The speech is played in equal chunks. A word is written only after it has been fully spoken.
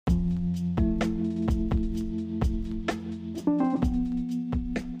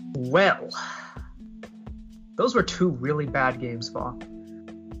Well, those were two really bad games, Paul.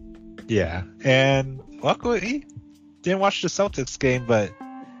 Yeah, and luckily didn't watch the Celtics game, but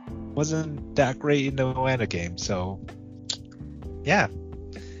wasn't that great in the Atlanta game. So, yeah.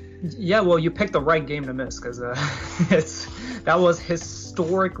 Yeah, well, you picked the right game to miss because that was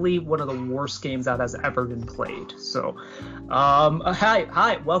historically one of the worst games that has ever been played. So,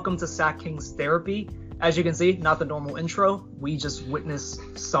 hi, welcome to Sack Kings Therapy. As you can see, not the normal intro. We just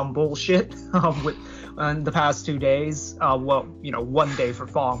witnessed some bullshit in the past 2 days. One day for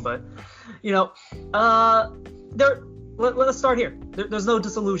Fong, but let's start here. There's no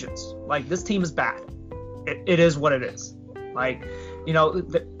disillusions. Like, this team is bad. It is what it is. Like,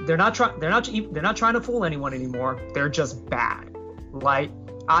 they're not trying to fool anyone anymore. They're just bad. Like,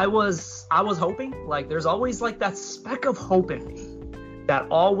 I was hoping, like, there's always like that speck of hope in me that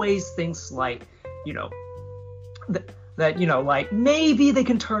always thinks like, like maybe they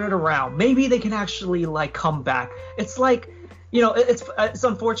can turn it around. Maybe they can actually like come back. It's like, it's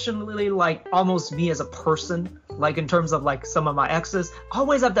unfortunately like almost me as a person, like in terms of like some of my exes, I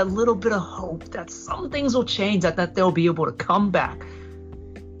always have that little bit of hope that some things will change, that they'll be able to come back.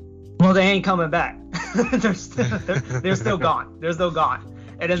 Well, they ain't coming back. they're still gone. They're still gone.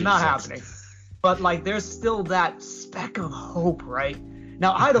 It is not happening. But like, there's still that speck of hope, right?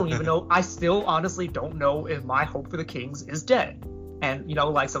 Now, I don't even know. I still honestly don't know if my hope for the Kings is dead. And,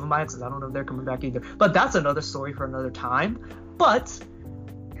 like some of my exes, I don't know if they're coming back either. But that's another story for another time. But,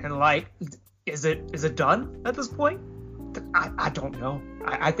 and like, is it done at this point? I don't know.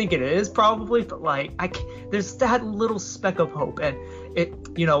 I think it is probably, but like, there's that little speck of hope. And it,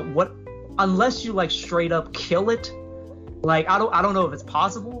 unless you like straight up kill it, like, I don't know if it's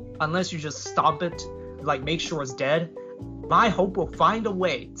possible unless you just stomp it, like make sure it's dead. My hope will find a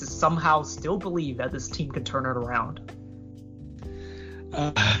way to somehow still believe that this team can turn it around.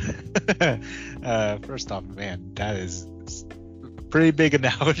 First off, man, that is a pretty big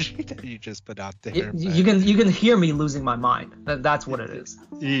analogy that you just put out there. You can hear me losing my mind. That's what it is.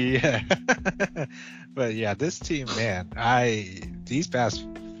 Yeah. But yeah, this team, man, these past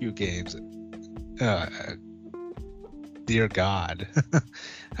few games, dear God,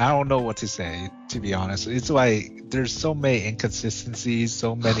 I don't know what to say, to be honest. It's like there's so many inconsistencies,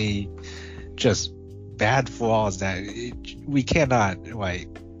 so many just bad flaws that we cannot like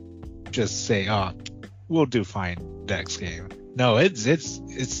just say, oh, we'll do fine next game. No, it's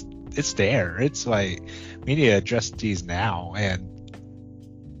there. It's like we need to address these now, and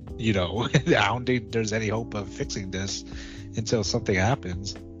I don't think there's any hope of fixing this until something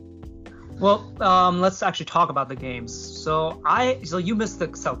happens. Well, let's actually talk about the games. So you missed the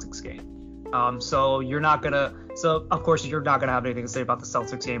Celtics game. So of course you're not gonna have anything to say about the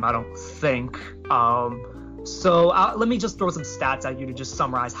Celtics game, I don't think. So let me just throw some stats at you to just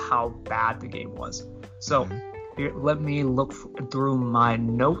summarize how bad the game was. So here, let me look through my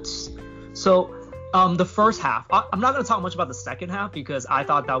notes. So the first half, I'm not gonna talk much about the second half because I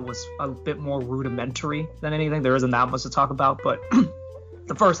thought that was a bit more rudimentary than anything. There isn't that much to talk about, but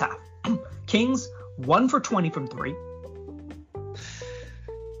the first half, Kings 1 for 20 from 3.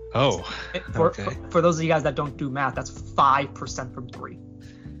 Oh, okay. For those of you guys that don't do math, that's 5% from 3.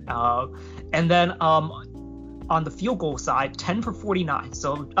 And then on the field goal side, 10 for 49.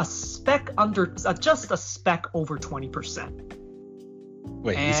 So just a speck over 20%.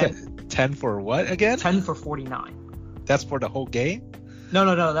 Wait, you said 10 for what again? 10 for 49. That's for the whole game?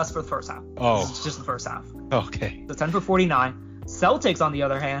 No, that's for the first half. Oh. It's just the first half. Okay. So 10 for 49. Celtics, on the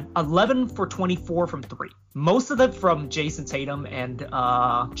other hand, 11 for 24 from 3. Most of it from Jason Tatum and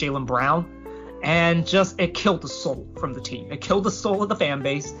Jaylen Brown. And just, it killed the soul from the team. It killed the soul of the fan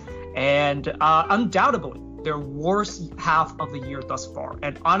base. And undoubtedly, their worst half of the year thus far.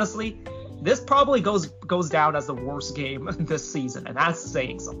 And honestly, this probably goes down as the worst game this season. And that's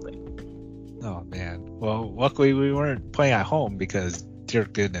saying something. Oh, man. Well, luckily we weren't playing at home because, dear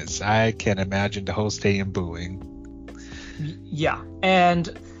goodness, I can't imagine the whole stadium booing. Yeah, and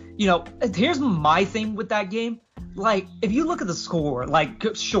here's my thing with that game. Like, if you look at the score,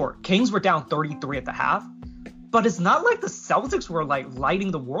 like, sure, Kings were down 33 at the half, but it's not like the Celtics were like lighting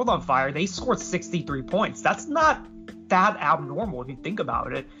the world on fire. They scored 63 points. That's not that abnormal if you think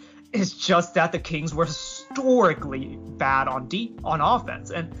about it. It's just that the Kings were historically bad on offense.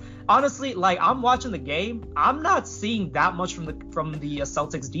 And honestly, like, I'm watching the game, I'm not seeing that much from the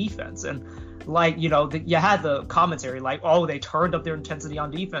Celtics defense. And like, you had the commentary like, oh, they turned up their intensity on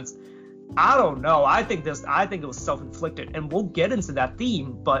defense. I don't know. I think it was self-inflicted, and we'll get into that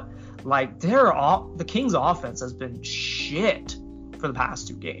theme. But like, the Kings' offense has been shit for the past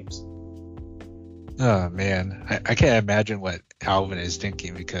 2 games. Oh man, I can't imagine what Alvin is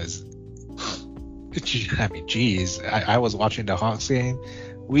thinking, because I mean, geez, I was watching the Hawks game.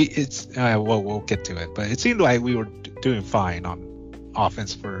 We'll get to it, but it seemed like we were doing fine on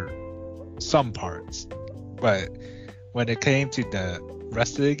offense for some parts. But when it came to the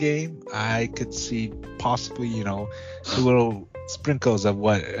rest of the game, I could see possibly, little sprinkles of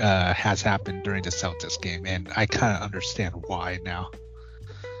what has happened during the Celtics game, and I kind of understand why now.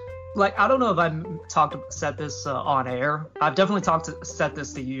 Like, I don't know if I've said this on air. I've definitely said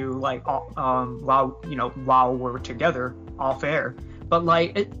this to you, like, while we're together off air. But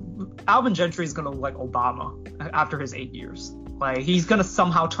like, Alvin Gentry is gonna look like Obama after his 8 years. Like, his hair's gonna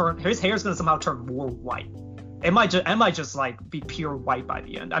somehow turn more white. It might just like be pure white by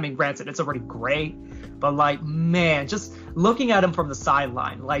the end. I mean, granted, it's already gray, but like, man, just looking at him from the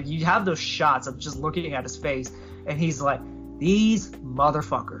sideline, like, you have those shots of just looking at his face, and he's like, these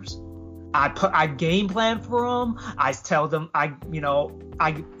motherfuckers. I game plan for them. I tell them, I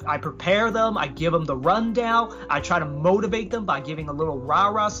prepare them. I give them the rundown. I try to motivate them by giving a little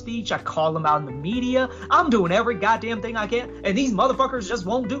rah-rah speech. I call them out in the media. I'm doing every goddamn thing I can, and these motherfuckers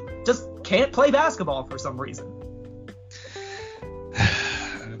just can't play basketball for some reason.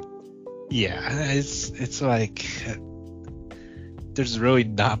 Yeah, it's like there's really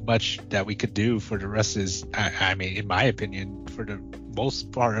not much that we could do for the rest of this. I mean, in my opinion, for the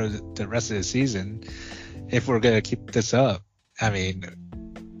most part of the rest of the season, if we're gonna keep this up. I mean,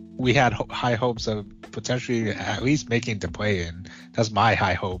 we had high hopes of potentially at least making the play-in. That's my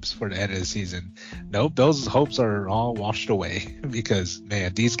high hopes for the end of the season. Nope, those hopes are all washed away because,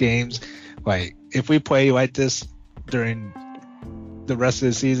 man, these games, like, if we play like this during the rest of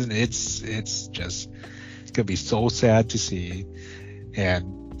the season, it's gonna be so sad to see.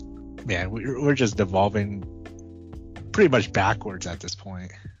 And man, we're just devolving pretty much backwards at this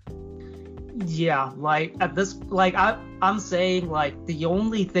point. Yeah, like at this, like I'm saying, like, the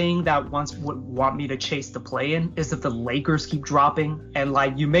only thing that would want me to chase the play-in is if the Lakers keep dropping and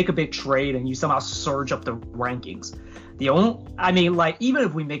like you make a big trade and you somehow surge up the rankings. Even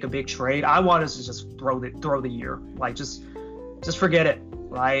if we make a big trade, I want us to just throw the year, like, just forget it.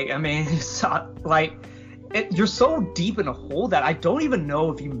 Like, I mean, it's like, you're so deep in a hole that I don't even know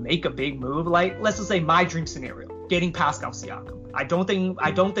if you make a big move. Like, let's just say my dream scenario, getting Pascal Siakam. I don't think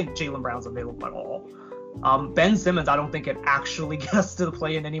Jaylen Brown's available at all. Ben Simmons, I don't think can actually get us to the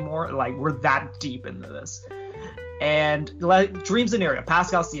play-in anymore. Like, we're that deep into this. And like, dream scenario,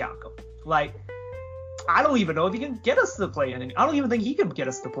 Pascal Siakam. Like, I don't even know if he can get us to the play-in. I don't even think he can get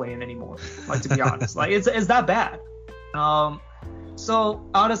us to the play-in anymore. Like, to be honest, like, it's that bad. So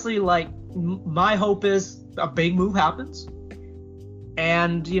honestly, like, my hope is a big move happens,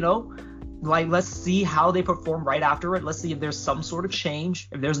 and like, let's see how they perform right after it. Let's see if there's some sort of change.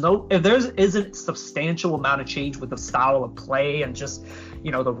 If there isn't substantial amount of change with the style of play and just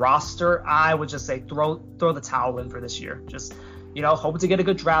the roster, I would just say throw the towel in for this year. Just hope to get a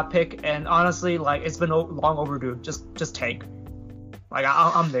good draft pick. And honestly, like, it's been long overdue. Just tank. Like,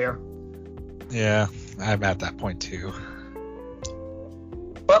 I'm there. Yeah, I'm at that point too.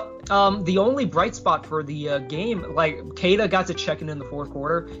 But the only bright spot for the game, like, Keita got to check in the fourth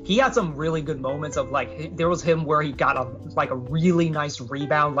quarter. He had some really good moments of, like, there was him where he got a really nice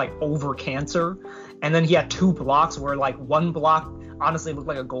rebound, like, over Cantor, and then he had 2 blocks where, like, one block honestly looked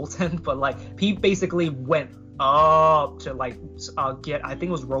like a goaltend, but like, he basically went up to like get, I think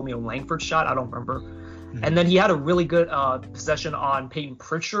it was Romeo Langford's shot, I don't remember. Mm-hmm. And then he had a really good possession on Peyton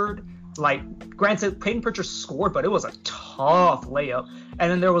Pritchard. Like, granted, Peyton Pritchard scored, but it was a tough layup. And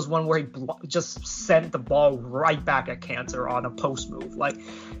then there was one where he just sent the ball right back at Cantor on a post move. Like,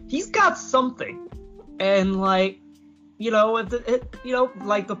 he's got something. And like,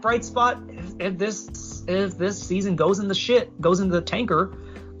 like, the bright spot, if this season goes into the tanker,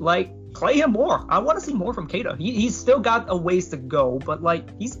 like, play him more. I want to see more from Keita. He's still got a ways to go, but like,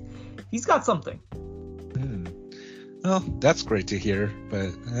 he's got something. Well, that's great to hear, but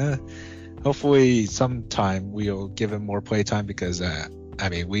hopefully sometime we'll give him more play time because, I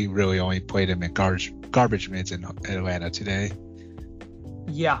mean, we really only played him in garbage minutes in Atlanta today.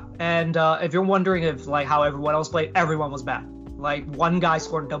 Yeah, and if you're wondering if, like, how everyone else played, everyone was bad. Like, one guy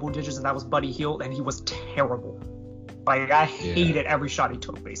scored double digits, and that was Buddy Hield, and he was terrible. Like, I hated every shot he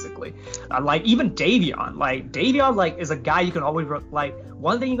took, basically. Like, even Davion. Like, Davion, like, is a guy you can always,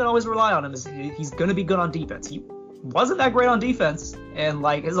 one thing you can always rely on him is he's going to be good on defense. He wasn't that great on defense, and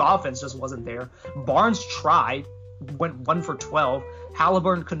like, his offense just wasn't there. Barnes tried, went 1 for 12.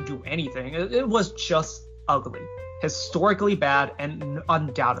 Halliburton couldn't do anything. It was just ugly, historically bad, and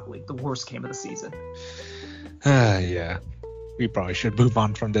undoubtedly the worst game of the season. Yeah, we probably should move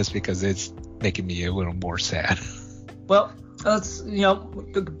on from this because it's making me a little more sad. Well, let's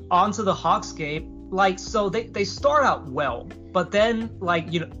on to the Hawks game. Like, so they start out well, but then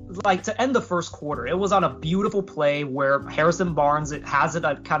like to end the first quarter, it was on a beautiful play where Harrison Barnes has it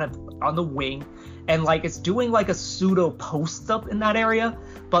kind of on the wing, and like it's doing like a pseudo post up in that area,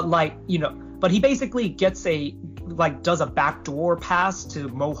 but but he basically does a backdoor pass to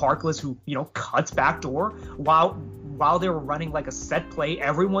Mo Harkless, who cuts backdoor while they were running like a set play.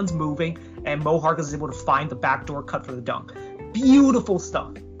 Everyone's moving, and Mo Harkless is able to find the backdoor cut for the dunk. Beautiful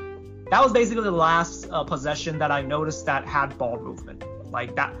stuff. That was basically the last possession that I noticed that had ball movement.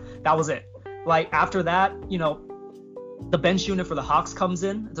 Like that was it. Like after that, the bench unit for the Hawks comes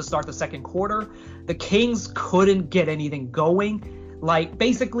in to start the second quarter. The Kings couldn't get anything going. Like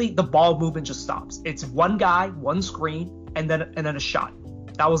basically the ball movement just stops. It's one guy, one screen, and then a shot.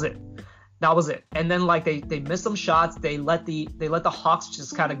 That was it. And then like they miss some shots. They let the Hawks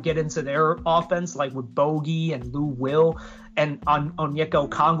just kind of get into their offense, like with Bogey and Lou Will and Onyeka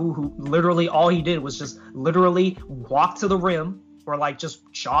Okongwu, who literally all he did was just literally walk to the rim or like just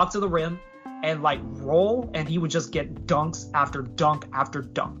jog to the rim and like roll, and he would just get dunks after dunk after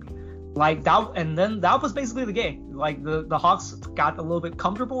dunk. Like that, and then that was basically the game. Like the Hawks got a little bit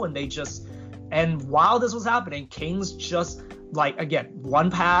comfortable, and while this was happening, Kings just like again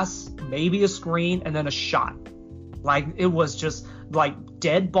one pass, maybe a screen, and then a shot. Like it was just like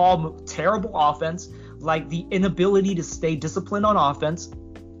dead ball, terrible offense. Like the inability to stay disciplined on offense.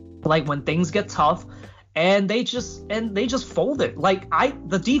 Like when things get tough, and they just folded. Like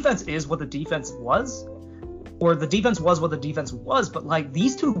the defense is what the defense was. Or the defense was what the defense was, but like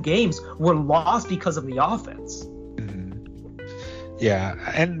these two games were lost because of the offense. Mm-hmm. Yeah,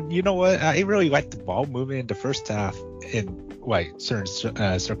 and you know what? I really liked the ball movement in the first half in like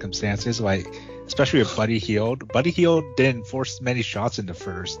certain circumstances, like especially with Buddy Hield. Buddy Hield didn't force many shots in the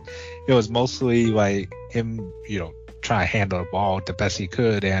first. It was mostly like him, trying to handle the ball the best he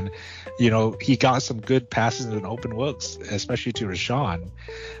could, and he got some good passes and open looks, especially to Rashawn.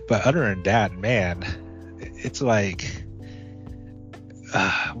 But other than that, man, it's like,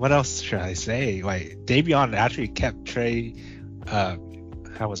 what else should I say? Like Davion actually kept Trey. I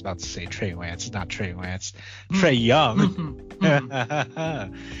was about to say Trey Lance, not Trey Lance. Trey Young.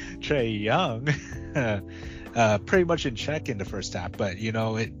 Trey Young. Pretty much in check in the first half, but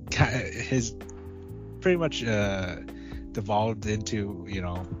his pretty much devolved into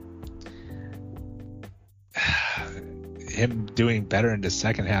him doing better in the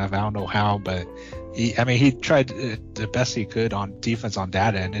second half. I don't know how, but he tried the best he could on defense on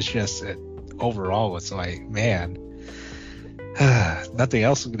that end. It's just overall, it's like, man, nothing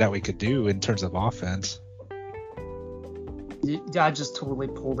else that we could do in terms of offense. I just totally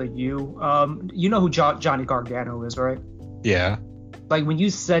pulled at you. You know who Johnny Gargano is, right? Yeah. Like when you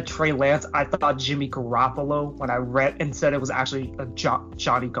said Trey Lance, I thought Jimmy Garoppolo when I read and said it was actually a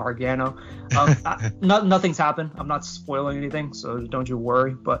Johnny Gargano. Nothing's happened. I'm not spoiling anything, so don't you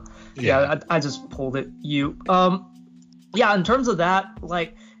worry. But yeah, I just pulled it. In terms of that,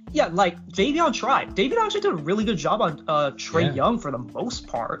 like Davion tried. Davion actually did a really good job on Trey Young for the most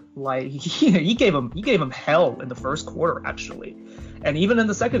part. Like he gave him hell in the first quarter actually, and even in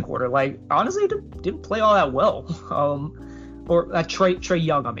the second quarter. Like honestly, didn't play all that well. Or Trey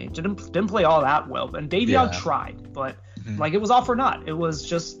Young, didn't play all that well. And Davion tried, but like it was all for naught. It was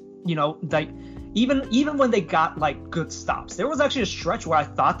just like even when they got like good stops, there was actually a stretch where I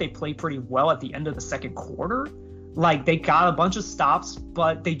thought they played pretty well at the end of the second quarter. Like they got a bunch of stops,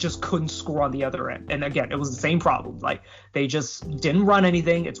 but they just couldn't score on the other end. And again, it was the same problem. Like they just didn't run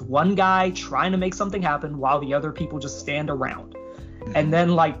anything. It's one guy trying to make something happen while the other people just stand around. And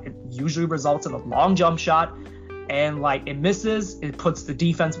then like it usually results in a long jump shot. And like it misses, it puts the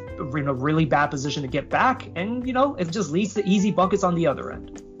defense in a really bad position to get back, and it just leads to easy buckets on the other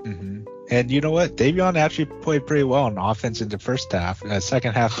end. Mm-hmm. And you know what? Davion actually played pretty well on offense in the first half.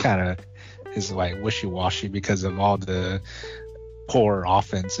 Second half kind of is like wishy-washy because of all the poor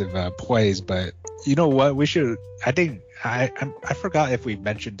offensive plays. But you know what? We should. I think I forgot if we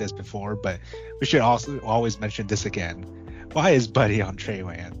mentioned this before, but we should also always mention this again. Why is Buddy on Trey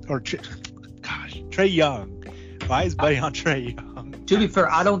Lance or Trey Young? Why is Buddy on Trey Young? To be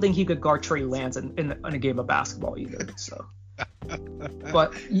fair, I don't think he could guard Trey Lance in a game of basketball either. So,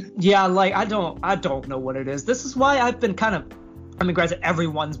 but yeah, like I don't know what it is. This is why I've been kind of I mean, granted,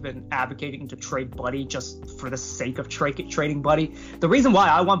 everyone's been advocating to trade Buddy just for the sake of trading Buddy. The reason why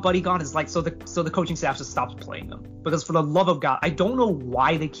I want Buddy gone is like so the coaching staff just stops playing him. Because for the love of God, I don't know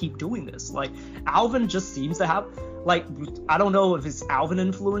why they keep doing this. Like, Alvin just seems to have, like, I don't know if it's Alvin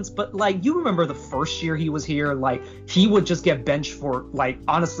influence, but like, you remember the first year he was here, like, he would just get benched for, like,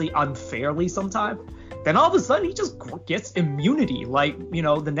 honestly unfairly sometimes. Then all of a sudden he just gets immunity, like, you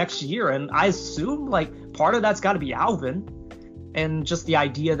know, the next year. And I assume, like, part of that's got to be Alvin. And just the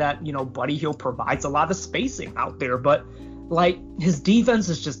idea that, you know, Buddy Hield provides a lot of spacing out there. But, like, his defense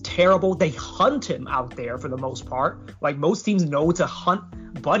is just terrible. They hunt him out there for the most part. Like, most teams know to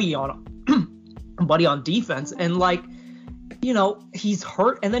hunt Buddy on Buddy on defense. And, like, you know, he's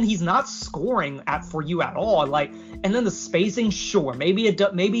hurt. And then he's not scoring for you at all. Like, and then the spacing, sure. Maybe it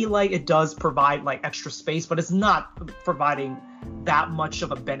does provide, like, extra space. But it's not providing that much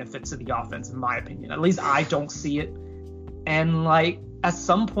of a benefit to the offense, in my opinion. At least I don't see it. And, like, at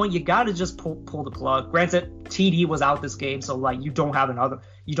some point you gotta just pull the plug. Granted, TD was out this game, so, like, you don't have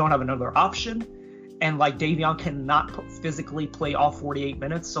another option. And, like, Davion cannot physically play all 48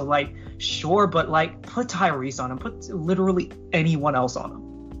 minutes. So, like, sure, but, like, put Tyrese on him, put literally anyone else on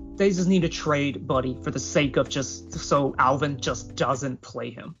him. They just need to trade Buddy for the sake of just so Alvin just doesn't play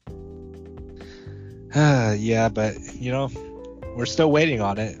him. Yeah, but, you know, we're still waiting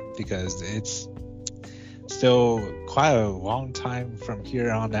on it because it's still quite a long time from here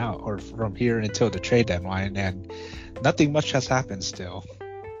on out, or from here until the trade deadline, and nothing much has happened still.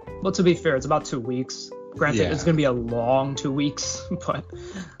 Well, to be fair, it's about 2 weeks. Granted, It's going to be a long 2 weeks, but,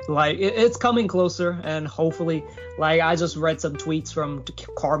 like, it's coming closer, and hopefully, like, I just read some tweets from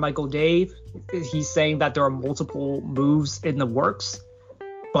Carmichael Dave. He's saying that there are multiple moves in the works,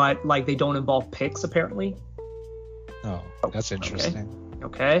 but, like, they don't involve picks, apparently. Oh, that's interesting.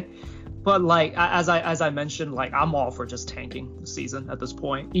 Okay. But, like, as I mentioned, like, I'm all for just tanking the season at this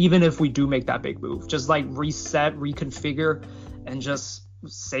point. Even if we do make that big move, just, like, reset, reconfigure, and just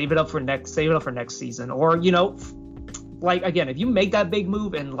save it up for next season. Or, you know, like, again, if you make that big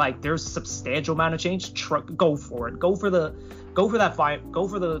move and, like, there's substantial amount of change, go for it. Go for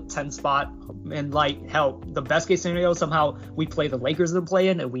the 10 spot. And, like, hell, the best case scenario, somehow we play the Lakers in the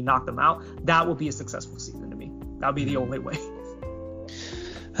play-in and we knock them out. That would be a successful season to me. That would be the only way.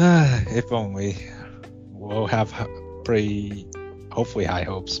 If only. We'll have hopefully high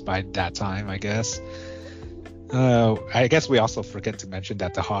hopes by that time, I guess. I guess we also forget to mention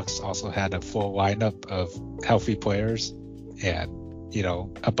that the Hawks also had a full lineup of healthy players and, you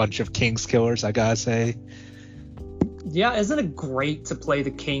know, a bunch of Kings killers, I gotta say. Yeah, isn't it great to play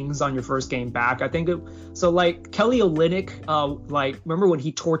the Kings on your first game back? I think like Kelly Olynyk, like, remember when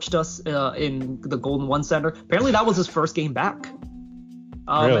he torched us in the Golden One Center? Apparently that was his first game back.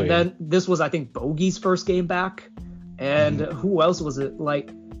 Really? And then this was, I think, Bogey's first game back. And who else was it? Like,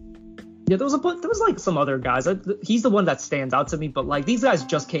 yeah, there was like some other guys. He's the one that stands out to me. But, like, these guys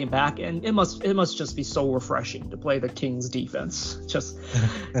just came back, and it must just be so refreshing to play the Kings defense. Just,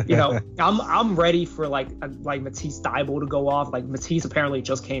 you know, I'm ready for like Matisse Thybulle to go off. Like, Matisse apparently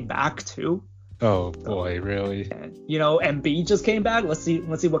just came back too. Oh boy, really? And, you know, Embiid just came back. Let's see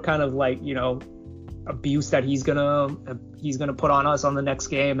what kind of, like, you know, abuse that he's gonna put on us on the next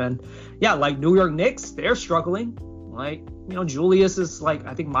game. And yeah, like, New York Knicks, they're struggling. Like, you know, Julius is, like,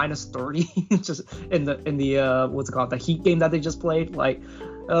 I think minus 30 just in the what's it called, the Heat game that they just played. Like,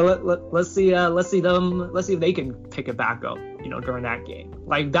 let's see if they can pick it back up, you know, during that game.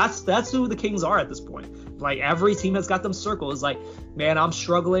 Like, that's who the Kings are at this point. Like, every team has got them circled. It's like, man, I'm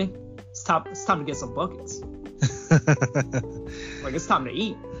struggling. It's time to get some buckets. Like, it's time to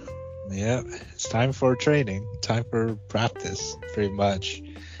eat. Yeah, it's time for training, time for practice, pretty much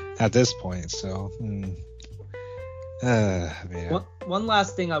at this point. So, man. One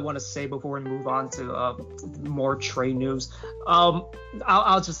last thing I want to say before we move on to more trade news. I'll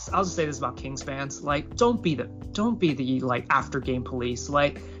just say this about Kings fans. Like, don't be the like after game police.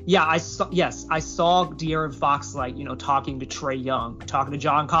 Like, yeah, I saw De'Aaron Fox, like, you know, talking to Trae Young, talking to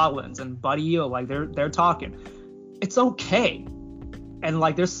John Collins and Buddy Hield. Like, they're talking. It's okay. And,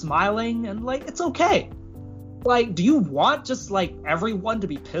 like, they're smiling, and, like, it's okay. Like, do you want just, like, everyone to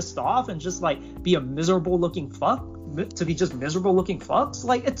be pissed off and just, like, be a miserable looking fuck? To be just miserable looking fucks?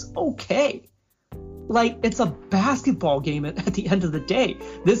 Like, it's okay. Like, it's a basketball game at the end of the day.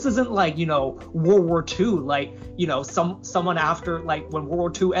 This isn't like, you know, World War II. Like, you know, someone after, like, when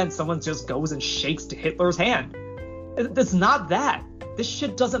World War II ends, someone just goes and shakes to Hitler's hand. It's not that. This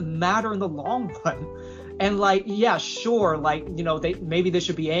shit doesn't matter in the long run. And, like, yeah, sure, like, you know, maybe they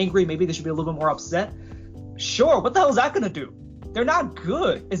should be angry, maybe they should be a little bit more upset. Sure, what the hell is that gonna do? They're not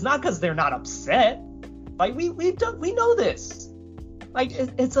good. It's not because they're not upset. Like, we know this. Like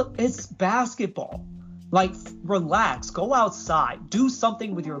it's basketball. Like, relax, go outside, do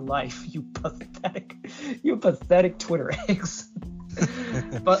something with your life, you pathetic Twitter eggs.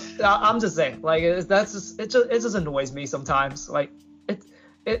 But I'm just saying, like, it just annoys me sometimes. Like,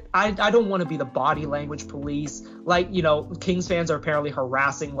 I don't want to be the body language police. Like, you know, Kings fans are apparently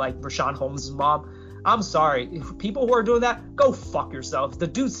harassing like Rashawn Holmes' mom. I'm sorry, people who are doing that, go fuck yourself. The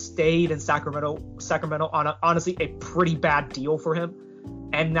dude stayed in Sacramento on honestly a pretty bad deal for him.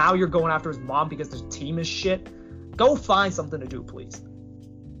 And now you're going after his mom because the team is shit. Go find something to do, please.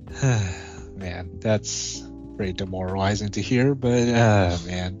 Man, that's very demoralizing to hear, but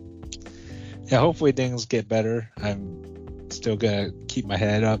man. Yeah, hopefully things get better. I'm still gonna keep my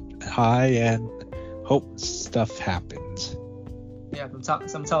head up high and hope stuff happens. Yeah, I'm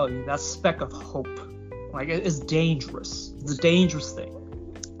telling you, that speck of hope, like, it is dangerous. It's a dangerous thing.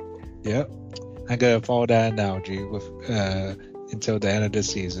 Yep. I'm gonna follow that analogy with until the end of the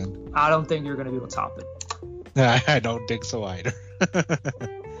season. I don't think you're going to be able to top it. I don't think so either.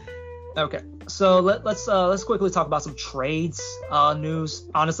 Okay, so let's quickly talk about some trades news.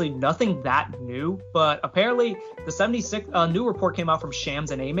 Honestly, nothing that new, but apparently the 76 new report came out from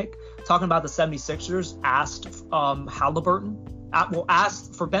Shams and Amick talking about the 76ers asked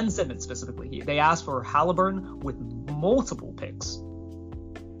asked for Ben Simmons specifically. They asked for Halliburton with multiple picks.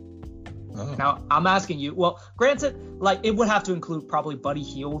 Oh. Now, I'm asking you, well, granted, like, it would have to include probably Buddy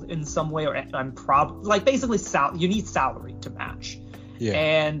Hield in some way, or like, basically, you need salary to match. Yeah.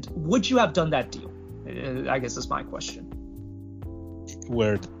 And would you have done that deal? I guess is my question.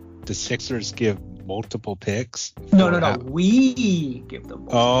 Where the Sixers give multiple picks? No. We give them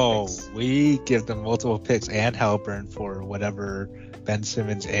multiple picks. We give them multiple picks and Halliburton for whatever Ben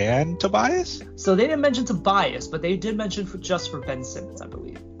Simmons and Tobias? So they didn't mention Tobias, but they did mention just for Ben Simmons, I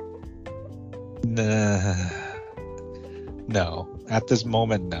believe. No. At this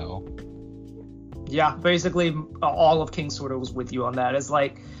moment, no. Yeah, basically all of King's Twitter was with you on that. It's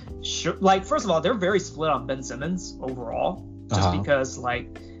like, sure, like, first of all, they're very split on Ben Simmons overall, just because,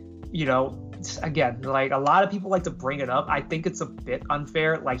 like, you know, again, like, a lot of people like to bring it up. I think it's a bit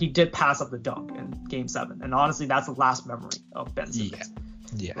unfair. Like, he did pass up the dunk in Game 7, and honestly, that's the last memory of Ben Simmons.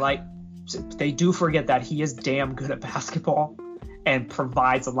 Yeah. Like, they do forget that he is damn good at basketball and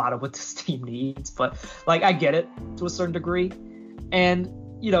provides a lot of what this team needs. But, like, I get it to a certain degree. And,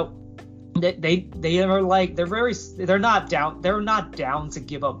 you know, they are like, they're not down to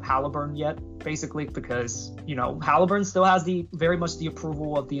give up Halliburton yet, basically, because, you know, Halliburton still has very much the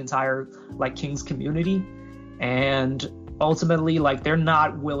approval of the entire, like, Kings community. And ultimately, like, they're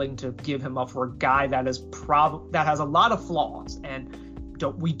not willing to give him up for a guy that has a lot of flaws, and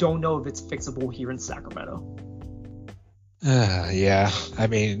we don't know if it's fixable here in Sacramento. Yeah, I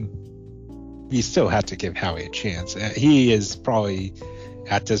mean, you still have to give Howie a chance. He is probably,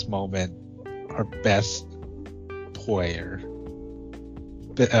 at this moment, our best player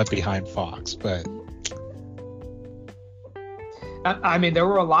behind Fox. But I mean, there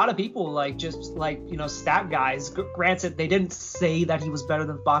were a lot of people, like, just like, you know, stat guys. Granted, they didn't say that he was better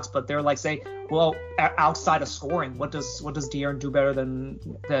than Fox, but they're like, say, well, outside of scoring, what does De'Aaron do better than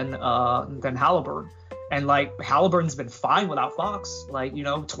Halliburton? And, like, Halliburton's been fine without Fox, like, you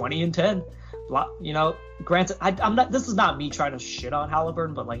know, 20 and 10. You know, granted, this is not me trying to shit on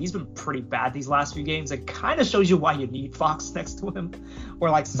Halliburton, but, like, he's been pretty bad these last few games. It kind of shows you why you need Fox next to him, or,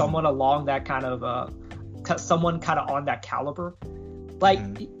 like, someone along that kind of someone kind of on that caliber. Like,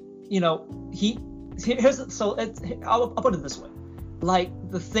 you know, I'll put it this way.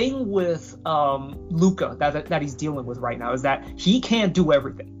 Like, the thing with Luka that he's dealing with right now is that he can't do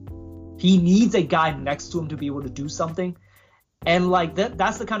everything. He needs a guy next to him to be able to do something. And, like,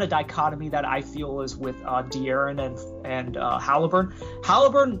 that's the kind of dichotomy that I feel is with De'Aaron and Halliburton.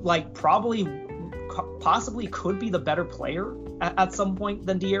 Halliburton, like, possibly could be the better player at some point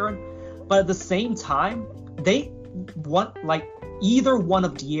than De'Aaron. But at the same time, they want, like, either one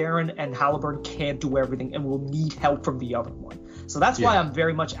of De'Aaron and Halliburton can't do everything and will need help from the other one. So that's why I'm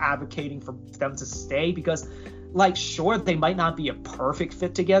very much advocating for them to stay, because, like, sure, they might not be a perfect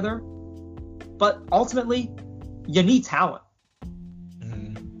fit together, but ultimately, you need talent.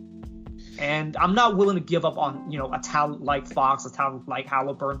 And I'm not willing to give up on, you know, a talent like Fox, a talent like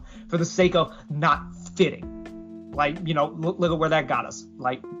Halliburton, for the sake of not fitting. Like, you know, look at where that got us.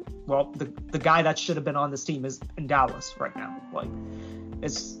 Like, well, the guy that should have been on this team is in Dallas right now. Like,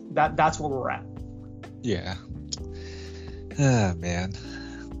 that's where we're at. Yeah. Ah, man.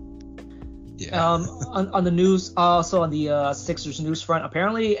 Yeah. On the news, also on the Sixers news front,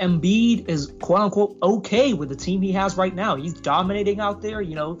 apparently Embiid is quote unquote okay with the team he has right now. He's dominating out there,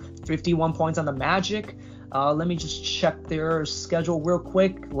 you know, 51 points on the Magic. Let me just check their schedule real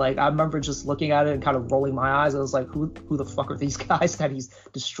quick. Like, I remember just looking at it and kind of rolling my eyes. I was like, who the fuck are these guys that he's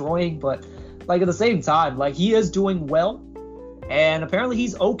destroying? But like at the same time, like he is doing well, and apparently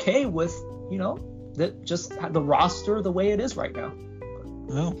he's okay with, you know, just the roster the way it is right now.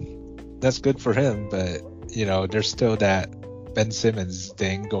 Well, that's good for him, but you know, there's still that Ben Simmons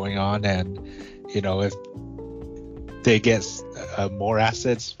thing going on, and you know, if they get more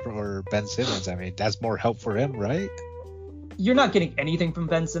assets for Ben Simmons, I mean, that's more help for him, right? You're not getting anything from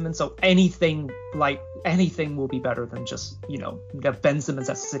Ben Simmons, so anything will be better than just, you know, Ben Simmons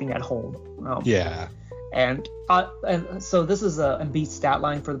that's sitting at home. Yeah. And so this is a Embiid stat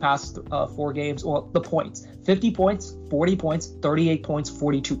line for the past 4 games, or the points: 50 points, 40 points, 38 points,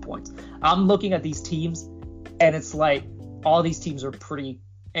 42 points. I'm looking at these teams, and it's like all these teams are pretty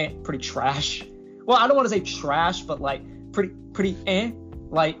trash. Well, I don't want to say trash, but like pretty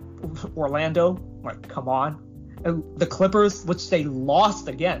like Orlando, like come on. And the Clippers, which they lost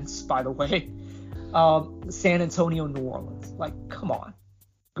against, by the way. San Antonio, New Orleans, like come on.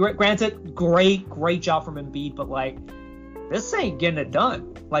 Granted, great job from Embiid, but like this ain't getting it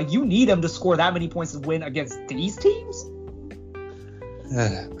done. Like you need him to score that many points to win against these teams.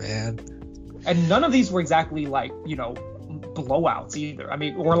 Man. And none of these were exactly like, you know, blowouts either. I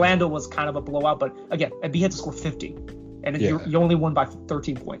mean, Orlando was kind of a blowout, but again, Embiid had to score 50, and you only won by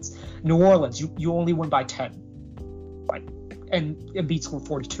 13 points. New Orleans, you only won by 10, like, and Embiid scored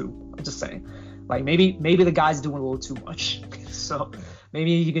 42. I'm just saying, like maybe the guy's doing a little too much, so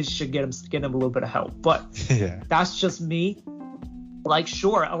maybe you guys should get him a little bit of help. But that's just me. Like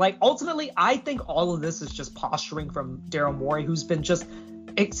sure, like ultimately, I think all of this is just posturing from Daryl Morey, who's been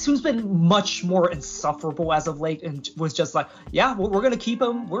much more insufferable as of late, and was just like, yeah, we're gonna keep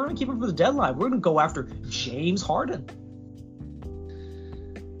him. We're gonna keep him for the deadline. We're gonna go after James Harden.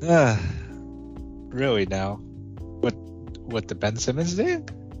 Really now? What the Ben Simmons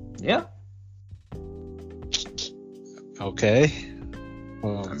did? Yeah. Okay.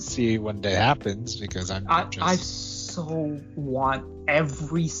 Well, let's see when that happens, because I so want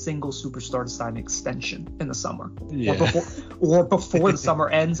every single superstar to sign an extension in the summer, or before the summer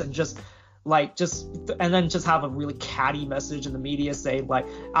ends, and just then have a really catty message in the media saying like,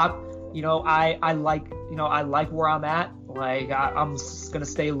 I like where I'm at, like I'm just gonna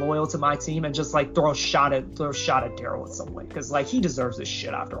stay loyal to my team, and just like throw a shot at Daryl in some way, because like he deserves this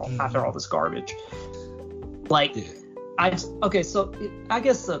shit after all this garbage. Like, so I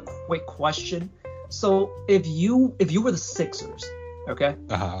guess a quick question. So if you were the Sixers, okay?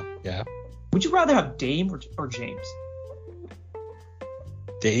 Yeah. Would you rather have Dame or James?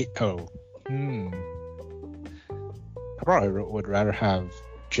 I probably would rather have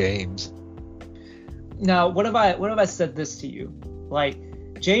James. Now, what if I said this to you? Like,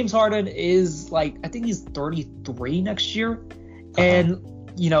 James Harden is like, I think he's 33 next year, and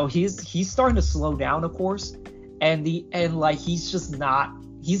you know he's starting to slow down, of course, and like he's just not.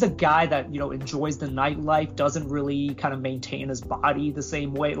 He's a guy that, you know, enjoys the nightlife, doesn't really kind of maintain his body the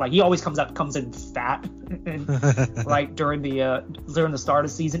same way. Like he always comes in fat, and like during the start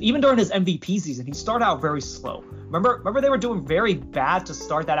of the season, even during his MVP season, he started out very slow. Remember they were doing very bad to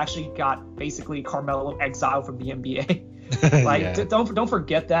start. That actually got basically Carmelo exiled from the NBA. Like don't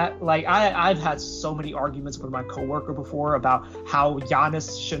forget that. Like I've had so many arguments with my coworker before about how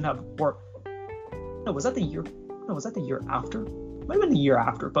Giannis shouldn't have worked. No, was that the year after? Might have been the year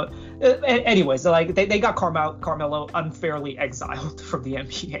after, but anyways, like they got Carmelo unfairly exiled from the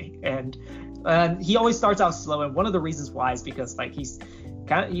NBA, and he always starts out slow, and one of the reasons why is because like he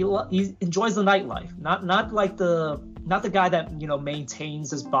enjoys the nightlife, not the guy that, you know, maintains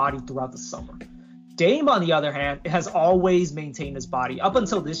his body throughout the summer. Dame, on the other hand, has always maintained his body up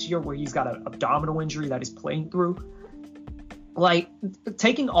until this year, where he's got an abdominal injury that he's playing through. Like,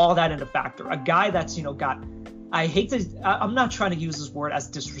 taking all that into factor, a guy that's, you know, I'm not trying to use this word as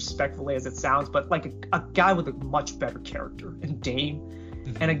disrespectfully as it sounds, but like a guy with a much better character in Dame,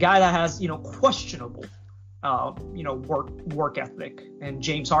 and a guy that has, you know, questionable, you know, work ethic, and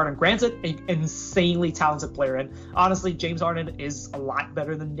James Harden. Granted, an insanely talented player, and honestly, James Harden is a lot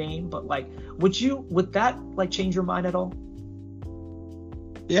better than Dame, but like, would that like change your mind at all?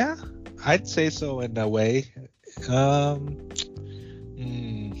 Yeah, I'd say so in a way.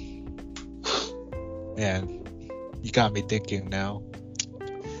 Man, you got me thinking now.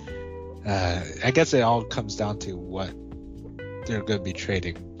 I guess it all comes down to what they're going to be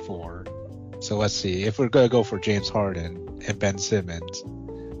trading for. So let's see. If we're going to go for James Harden and Ben Simmons,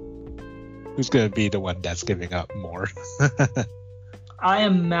 who's going to be the one that's giving up more? I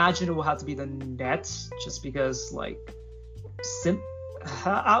imagine it will have to be the Nets, just because like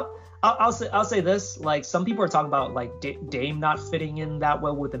I'll say this. Like, some people are talking about like Dame not fitting in that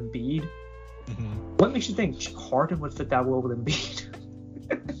well with Embiid. Mm-hmm. What makes you think Harden would fit that well with Embiid?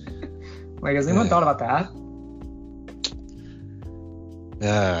 Like, has anyone thought about that?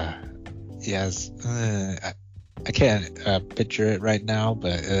 Yes. I can't picture it right now,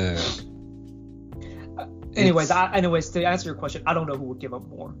 but anyways, to answer your question, I don't know who would give up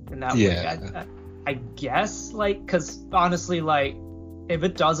more in that way. I guess, like, because honestly, like, if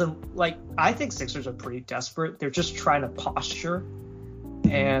it doesn't, like, I think Sixers are pretty desperate. They're just trying to posture,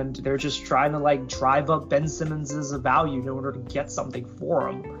 and they're just trying to, like, drive up Ben Simmons' value in order to get something for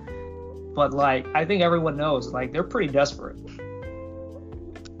him. But, like, I think everyone knows, like, they're pretty desperate.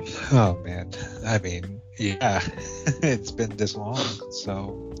 Oh man, I mean, yeah, it's been this long,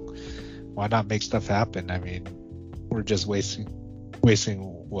 so why not make stuff happen? I mean, we're just wasting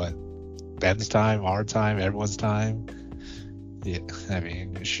what? Ben's time, our time, everyone's time. Yeah, I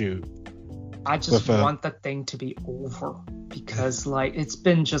mean, shoot. I just want the thing to be over because, like, it's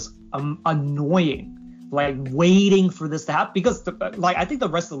been just annoying, like, waiting for this to happen. Because, I think the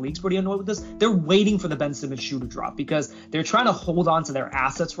rest of the league's pretty annoyed with this. They're waiting for the Ben Simmons shoe to drop because they're trying to hold on to their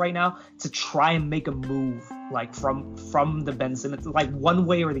assets right now to try and make a move, like, from the Ben Simmons, like, one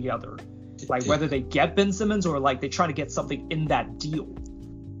way or the other. Like, whether they get Ben Simmons or, like, they try to get something in that deal.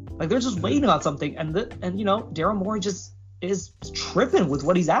 Like, they're just waiting on something, and Daryl Morey just is tripping with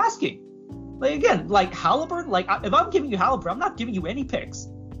what he's asking. Like, again, like, Halliburton, like, if I'm giving you Halliburton, I'm not giving you any picks.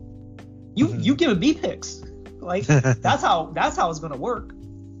 You giving me picks. Like, that's how it's gonna work.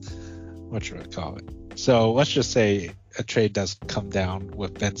 What should I call it? So let's just say a trade does come down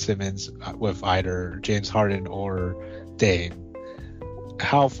with Ben Simmons, with either James Harden or Dame.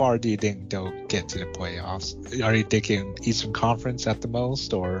 How far do you think they'll get to the playoffs? Are you thinking Eastern Conference at the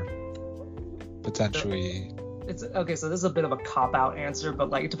most, or potentially? It's okay. So this is a bit of a cop-out answer, but,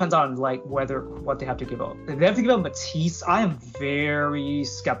 like, it depends on, like, what they have to give up. If they have to give up Matisse, I am very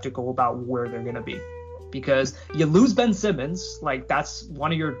skeptical about where they're gonna be, because you lose Ben Simmons, like, that's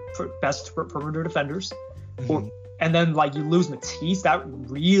one of your best perimeter defenders, and then, like, you lose Matisse, that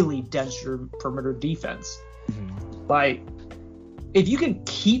really dents your perimeter defense. Like, if you can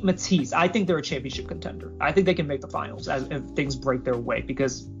keep Matisse, I think they're a championship contender. I think they can make the finals if things break their way.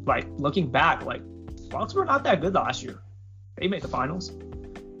 Because, like, looking back, like, Bucks were not that good last year. They made the finals.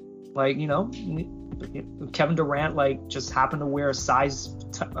 Like, Kevin Durant, like, just happened to wear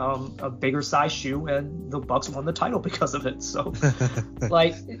a bigger size shoe, and the Bucks won the title because of it. So,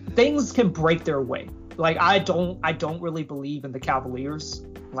 like, things can break their way. Like, I don't really believe in the Cavaliers.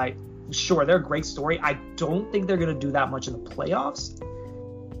 Like, sure, they're a great story. I don't think they're gonna do that much in the playoffs.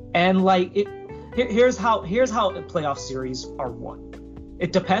 And, like, here's how playoff series are won.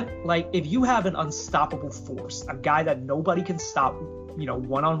 It depends. Like, if you have an unstoppable force, a guy that nobody can stop,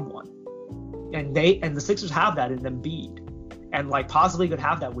 one-on-one, and the Sixers have that in Embiid, and, like, possibly could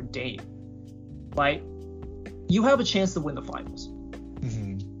have that with Dame. Like, you have a chance to win the finals.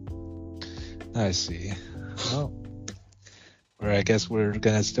 I see. Well, or I guess we're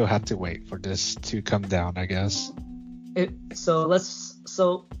gonna still have to wait for this to come down, I guess.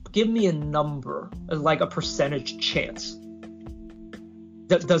 So give me a number, like a percentage chance.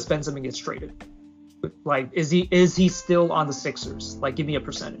 Does Ben Simmons get traded? Like, is he still on the Sixers? Like, give me a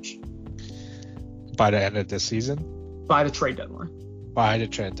percentage. By the end of the season? By the trade deadline. By the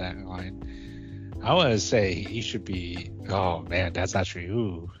trade deadline. I want to say he should be. Oh man, that's actually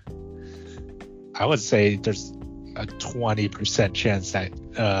I would say there's a 20% chance that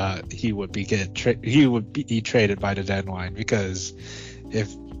he would be traded by the deadline, because if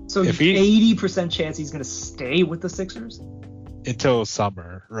 80% chance he's gonna stay with the Sixers until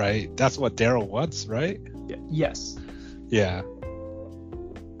summer, right? That's what Daryl wants, right? Yes. Yeah.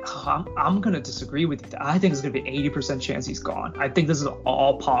 I'm gonna disagree with you. I think it's gonna be 80% chance he's gone. I think this is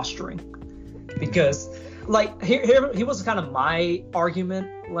all posturing, because, like, here was kind of my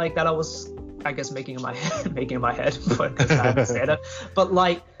argument, like, that I was, I guess, making in my head, but because I haven't said it. But,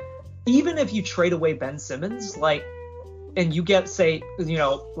 like, even if you trade away Ben Simmons, like, and you get, say,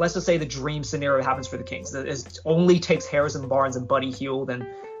 let's just say the dream scenario happens for the Kings. It only takes Harrison Barnes and Buddy Hield and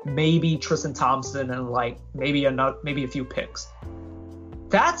maybe Tristan Thompson and, like, maybe a few picks.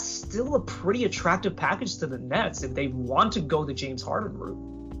 That's still a pretty attractive package to the Nets if they want to go the James Harden route.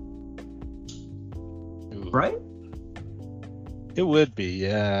 Right? It would be,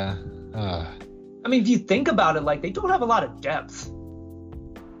 yeah. I mean, if you think about it, like, they don't have a lot of depth.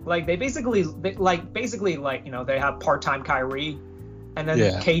 Like, they basically they have part-time Kyrie, and then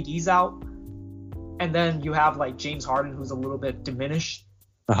KD's out, and then you have, like, James Harden, who's a little bit diminished.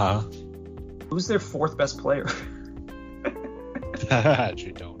 Who's their fourth best player? I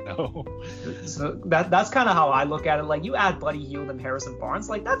actually don't know. So that's kind of how I look at it. Like, you add Buddy Hield and Harrison Barnes,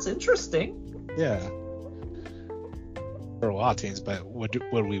 like, that's interesting. Yeah. For a lot of teams, but would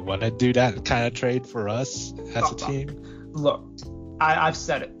we want to do that kind of trade for us as a team? Look, I've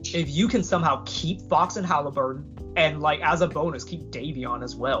said it. If you can somehow keep Fox and Halliburton, and like as a bonus, keep Davion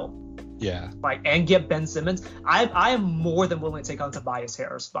as well. Yeah. Like, and get Ben Simmons, I am more than willing to take on Tobias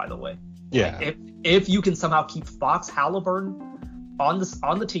Harris, by the way. Yeah. Like, if you can somehow keep Fox, Halliburton on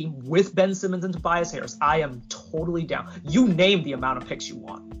the team with Ben Simmons and Tobias Harris, I am totally down. You name the amount of picks you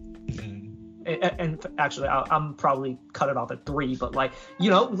want. And actually, I'm probably cut it off at 3, but like,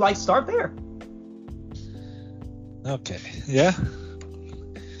 like, start there. Okay, yeah,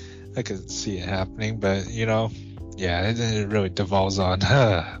 I could see it happening, but yeah, it really devolves on,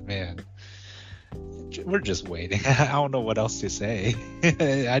 man, we're just waiting. I don't know what else to say.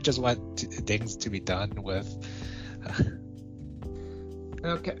 I just want things to be done with.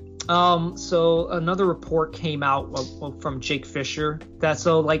 Okay. So another report came out from Jake Fisher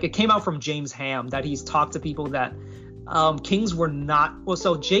it came out from James Ham that he's talked to people that Kings were not. Well,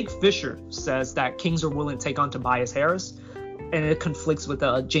 so Jake Fisher says that Kings are willing to take on Tobias Harris, and it conflicts with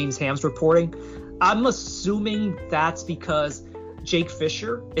James Ham's reporting. I'm assuming that's because Jake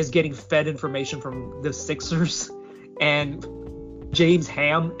Fisher is getting fed information from the Sixers, and James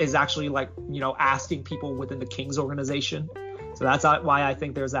Ham is actually asking people within the Kings organization. So that's why I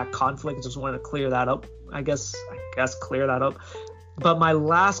think there's that conflict. Just wanted to clear that up. I guess clear that up. But my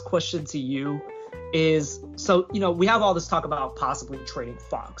last question to you is, so we have all this talk about possibly trading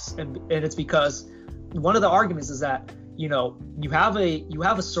Fox, and it's because one of the arguments is that you have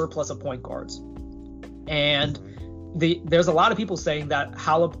a surplus of point guards, and there's a lot of people saying that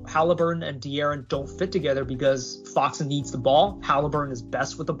Halliburton and De'Aaron don't fit together because Fox needs the ball. Halliburton is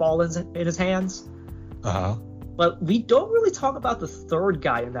best with the ball in his hands. Uh-huh. But we don't really talk about the third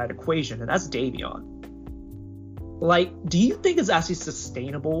guy in that equation, and that's Davion. Like, do you think it's actually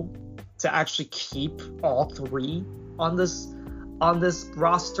sustainable to actually keep all 3 on this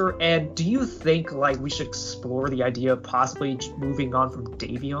roster? And do you think we should explore the idea of possibly moving on from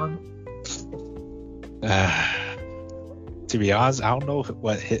Davion? To be honest, I don't know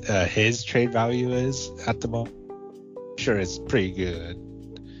what his trade value is at the moment. I'm sure it's pretty good.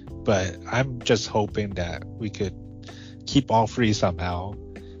 But I'm just hoping that we could keep all 3 somehow,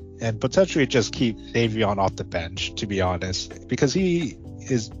 and potentially just keep Davion off the bench, to be honest, because he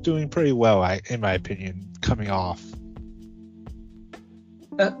is doing pretty well, in my opinion, coming off.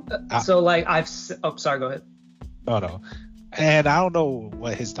 Sorry, go ahead. Oh no, and I don't know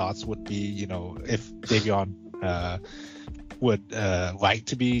what his thoughts would be, if Davion would like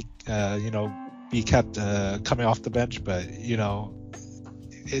to be, be kept coming off the bench, but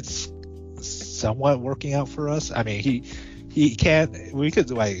it's somewhat working out for us. I mean, he can't. We could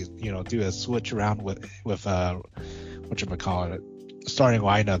do a switch around with whatchamacallit, starting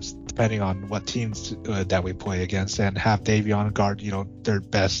lineups depending on what teams that we play against, and have Davion guard their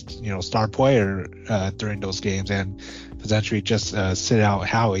best star player during those games, and potentially just sit out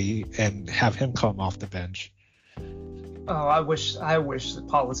Howie and have him come off the bench. Oh, I wish the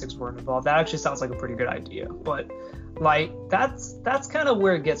politics weren't involved. That actually sounds like a pretty good idea, but that's kind of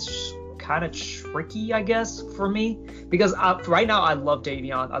where it gets kind of tricky, I guess, for me, because right now I love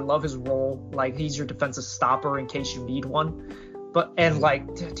Davion. I love his role. Like, he's your defensive stopper in case you need one. But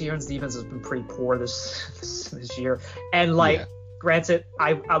De'Aaron's defense has been pretty poor this year. And granted,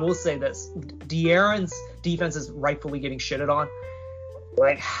 I will say this: De'Aaron's defense is rightfully getting shitted on.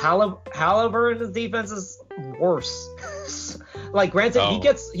 Halliburton's defense is worse. Granted,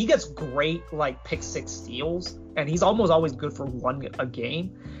 he gets great pick 6 steals, and he's almost always good for one a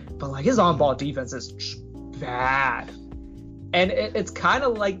game, but his on-ball defense is bad. And it's kind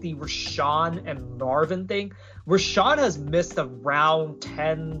of like the Rashawn and Marvin thing. Rashawn has missed around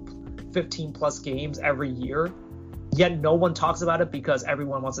 10, 15 plus games every year, yet no one talks about it because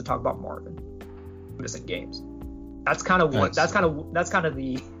everyone wants to talk about Marvin missing games. That's kind of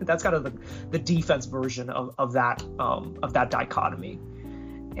the defense version of that dichotomy.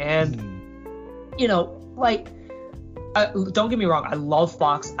 And don't get me wrong, I love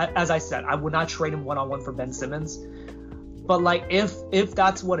Fox. As I said, I would not trade him one-on-one for Ben Simmons. But if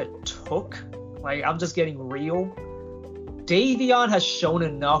that's what it took, I'm just getting real. Davion has shown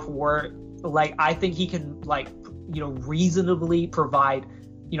enough where I think he can reasonably provide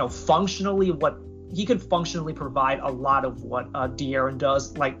functionally what. He can functionally provide a lot of what De'Aaron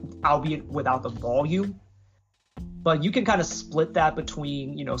does, albeit without the volume. But you can kind of split that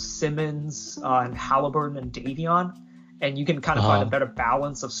between, Simmons and Halliburton and Davion. and you can kind of find a better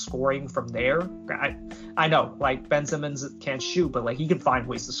balance of scoring from there. I know, like, Ben Simmons can't shoot, but like he can find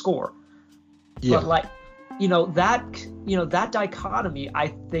ways to score. Yeah. But like, that dichotomy, I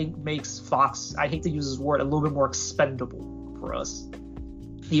think, makes Fox, I hate to use this word, a little bit more expendable for us.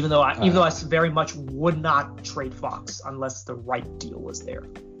 Even though I very much would not trade Fox unless the right deal was there.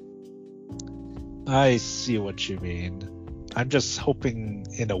 I see what you mean. I'm just hoping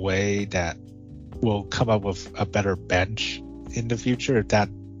in a way that we'll come up with a better bench in the future if that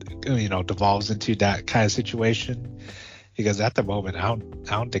devolves into that kind of situation. Because at the moment, I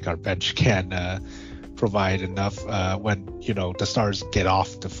don't think our bench can provide enough when the stars get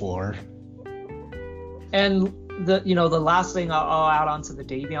off the floor. And the last thing I'll add on to the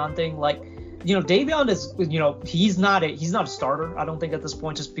Davion thing, like, Davion is, he's not a starter, I don't think, at this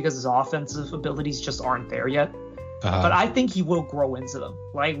point, just because his offensive abilities just aren't there yet. But I think he will grow into them.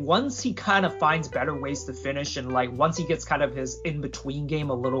 Like, once he kind of finds better ways to finish, and like once he gets kind of his in-between game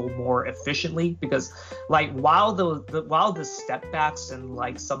a little more efficiently, because like while the step backs and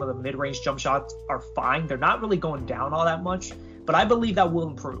like some of the mid-range jump shots are fine, they're not really going down all that much. But I believe that will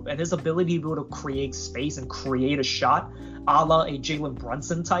improve, and his ability to be able to create space and create a shot, a la a Jalen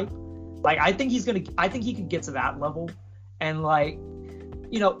Brunson type. Like, I think he could get to that level, and like,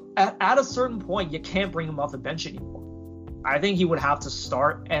 at a certain point, you can't bring him off the bench anymore. I think he would have to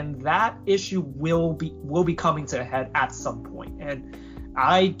start, and that issue will be coming to a head at some point. And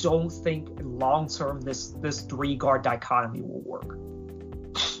I don't think long term this 3-guard dichotomy will work.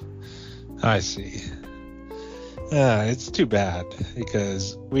 I see. It's too bad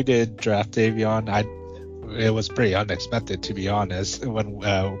because we did draft Davion. It was pretty unexpected, to be honest, when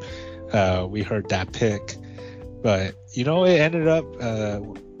we heard that pick. But it ended up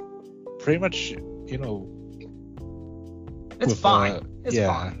pretty much, it's fine. It's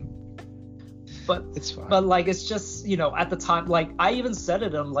fine. But it's fine. But like, it's just, at the time, like I even said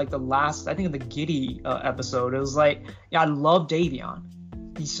it on like the last, I think in the Giddy episode, it was like, yeah, I love Davion.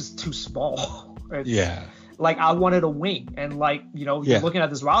 He's just too small. Yeah. Like, I wanted a wing, and like, you're looking at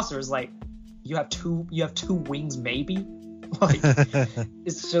this roster, it's like you have two wings maybe. Like,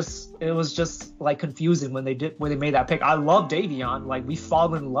 it was just like confusing when they made that pick. I love Davion, like we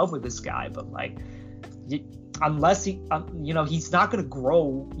fall in love with this guy, but like unless he he's not gonna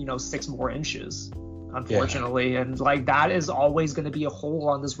grow 6 more inches, unfortunately. And like, that is always gonna be a hole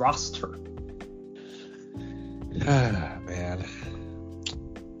on this roster. Man,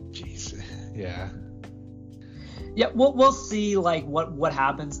 jeez. Yeah, we'll see like what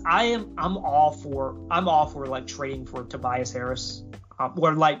happens. I'm all for like trading for Tobias Harris,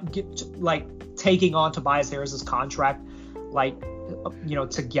 or like taking on Tobias Harris's contract, like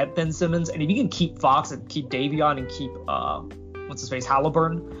to get Ben Simmons. And if you can keep Fox and keep Davion and keep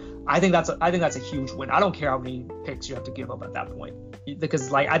Halliburton, I think that's a huge win. I don't care how many picks you have to give up at that point,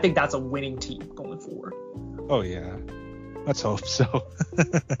 because like I think that's a winning team going forward. Oh yeah, let's hope so.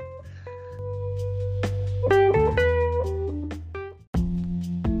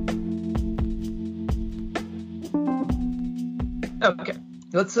 Okay,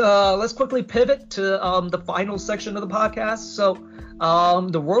 let's quickly pivot to the final section of the podcast. So,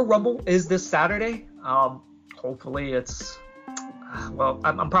 the Royal Rumble is this Saturday. Hopefully it's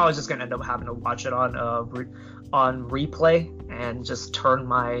I'm probably just gonna end up having to watch it on replay and just turn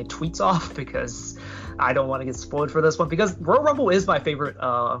my tweets off, because I don't want to get spoiled for this one, because Royal Rumble is my favorite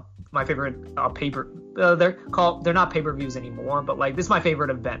pay-per. They're not pay-per-views anymore, but like, this is my favorite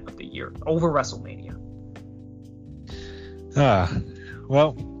event of the year over WrestleMania.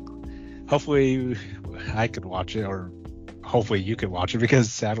 Well, hopefully I could watch it, or hopefully you can watch it,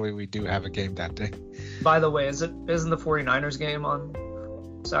 because sadly we do have a game that day. By the way, isn't the 49ers game on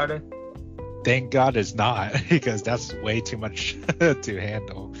Saturday? Thank God it's not, because that's way too much to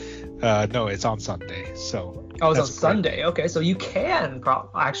handle. No, it's on Sunday. So. Oh, it's on Sunday. Okay, so you can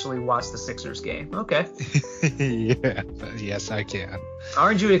actually watch the Sixers game. Okay. Yeah, yes, I can.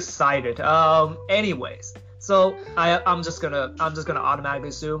 Aren't you excited? Anyways. So I'm just gonna automatically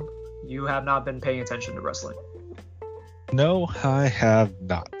assume you have not been paying attention to wrestling. No, I have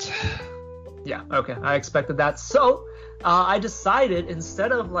not. Yeah, okay, I expected that. So I decided,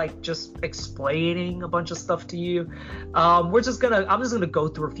 instead of like just explaining a bunch of stuff to you, I'm just gonna go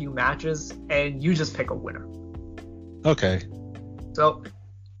through a few matches and you just pick a winner. Okay. So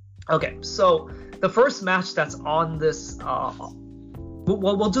the first match that's on this.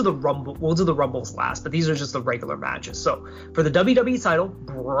 We'll do the Rumble. We'll do the Rumbles last, but these are just the regular matches. So for the WWE title,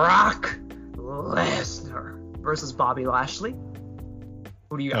 Brock Lesnar versus Bobby Lashley.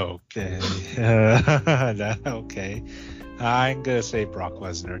 Who do you got? Okay. Okay. I'm gonna say Brock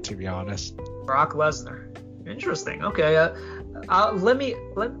Lesnar, to be honest. Brock Lesnar. Interesting. Okay.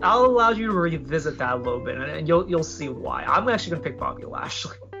 I'll allow you to revisit that a little bit, and you'll see why. I'm actually gonna pick Bobby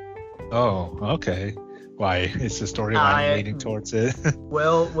Lashley. Oh, okay. Why? Is the storyline leaning towards it?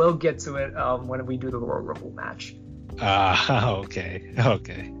 We'll get to it when we do the Royal Rumble match. Okay.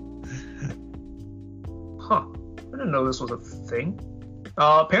 Okay. Huh. I didn't know this was a thing.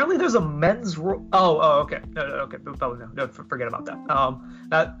 Apparently there's a men's. Okay. No, forget about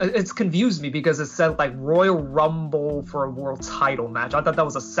that. It's confused me because it said like Royal Rumble for a world title match. I thought that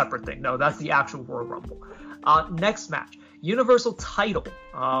was a separate thing. No, that's the actual Royal Rumble. Next match, Universal title.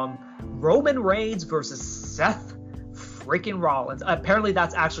 Roman Reigns versus Seth freaking Rollins. Apparently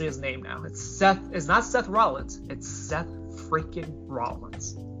that's actually his name now. It's not Seth Rollins. It's Seth freaking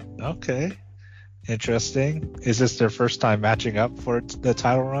Rollins. Okay. Interesting. Is this their first time matching up for the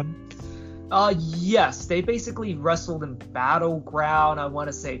title run? Yes. They basically wrestled in Battleground, I want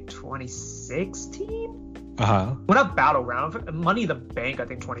to say 2016? Uh-huh. Well, not Battleground. Money in the Bank, I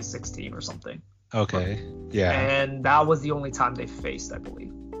think 2016 or something. Okay. Yeah. And that was the only time they faced, I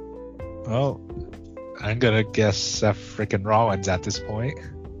believe. Well, I'm gonna guess Seth freaking Rollins at this point.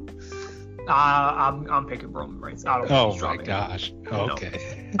 I'm picking Roman Reigns. I don't think he's dropping. Gosh.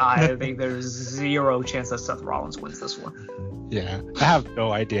 Okay. No. I think there's zero chance that Seth Rollins wins this one. Yeah. I have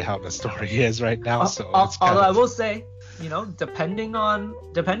no idea how the story is right now, so although I will say, depending on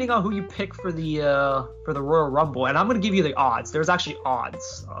who you pick for the Royal Rumble, and I'm gonna give you the odds. There's actually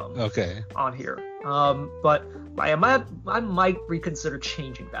odds. On here. But I might reconsider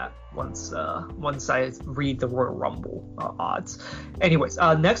changing that once I read the Royal Rumble odds. Anyways,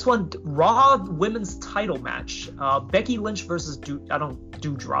 next one, Raw Women's Title match. Becky Lynch versus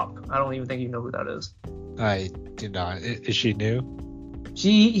Doudrop. I don't even think you know who that is. I do not. Is she new?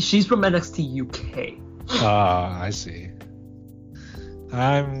 She's from NXT UK. I see.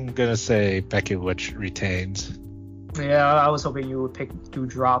 I'm gonna say Becky Lynch retains. Yeah, I was hoping you would pick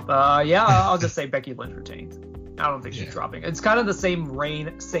Doudrop. I'll just say Becky Lynch retains. I don't think she's dropping. It's kind of the same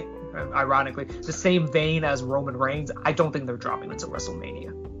ironically, the same vein as Roman Reigns. I don't think they're dropping until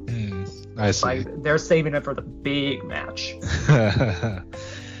WrestleMania. I see. Like, they're saving it for the big match.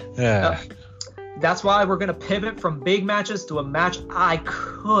 Yeah. That's why we're going to pivot from big matches to a match I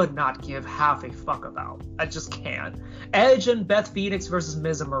could not give half a fuck about. I just can't. Edge and Beth Phoenix versus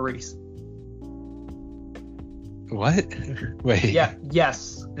Miz and Maurice. What? Wait. Yeah,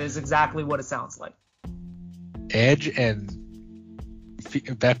 yes. It is exactly what it sounds like. Edge and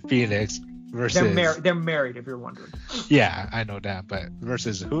Beth Phoenix versus... They're married, if you're wondering. Yeah, I know that, but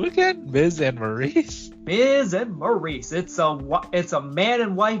versus who again? Miz and Maurice? Miz and Maurice. It's a man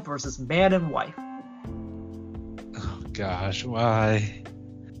and wife versus man and wife. Oh gosh, why?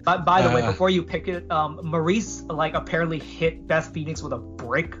 By the way, before you pick it, Maurice apparently hit Beth Phoenix with a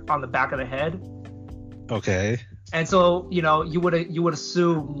brick on the back of the head. Okay. And so, you would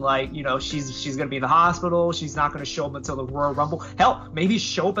assume she's gonna be in the hospital. She's not gonna show up until the Royal Rumble. Hell, maybe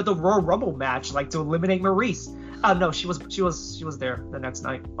show up at the Royal Rumble match, to eliminate Maurice. No, she was there the next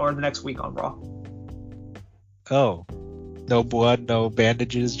night or the next week on Raw. Oh, no blood, no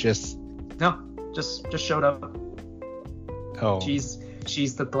bandages, just showed up. Oh, she's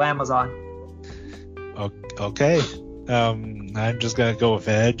the Glamazon. Okay. I'm just gonna go with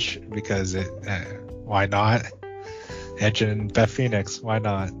Edge because why not? Edge and Beth Phoenix, why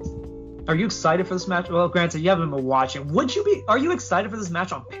not? Are you excited for this match? Well, granted, you haven't been watching. Are you excited for this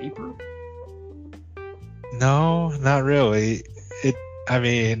match on paper? No, not really.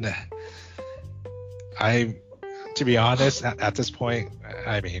 To be honest, at this point,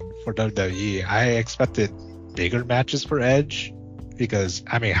 for WWE, I expected bigger matches for Edge because,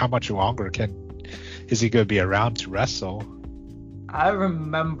 how much longer is he going to be around to wrestle? I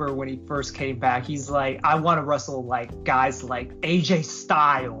remember when he first came back, he's like, I want to wrestle guys like AJ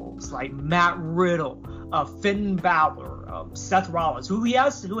Styles, Matt Riddle, Finn Balor, Seth Rollins, who he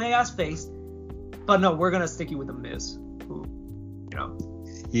has faced. But no, we're gonna stick you with the Miz, who,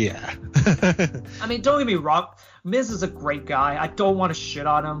 Yeah. Don't get me wrong, Miz is a great guy. I don't want to shit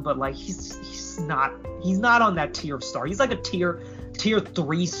on him, but he's not on that tier of star. He's like a tier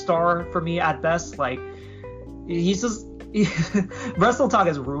 3 star for me at best. He's just. Wrestle Talk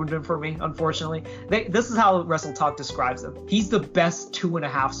has ruined him for me, unfortunately. This is how Wrestle Talk describes him. He's the best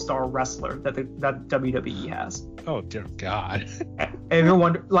 2.5-star wrestler that WWE has. Oh dear God! And you're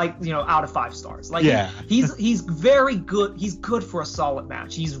wondering, out of 5 stars. He's very good. He's good for a solid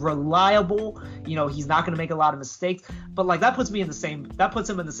match. He's reliable. He's not going to make a lot of mistakes. But that puts him in the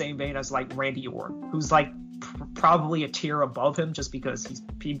same vein as Randy Orton, who's probably a tier above him just because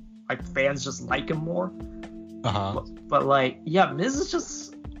fans just like him more. Uh-huh. But Miz is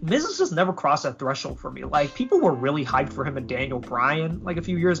just Miz has just never crossed that threshold for me. Like, people were really hyped for him and Daniel Bryan like a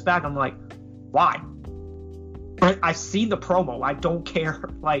few years back. I'm like, why? But I've seen the promo. I don't care.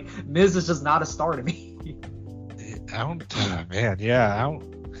 Like, Miz is just not a star to me. I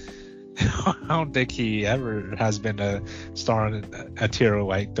don't think he ever has been a star in a tier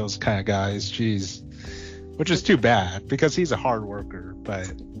like those kind of guys. Jeez. Which is too bad because he's a hard worker,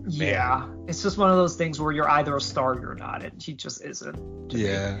 but yeah, it's just one of those things where you're either a star or you're not, and he just isn't.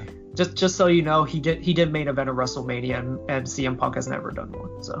 Yeah. Just so you know, he did main event at WrestleMania, and CM Punk has never done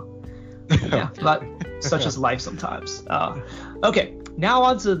one. So yeah, but such is life sometimes. Okay, now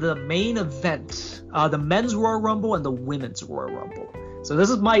on to the main event, the men's Royal Rumble and the women's Royal Rumble. So this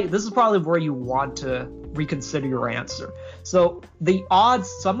is probably where you want to reconsider your answer. So the odds.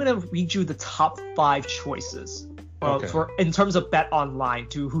 So I'm gonna read you the top 5 choices for in terms of bet online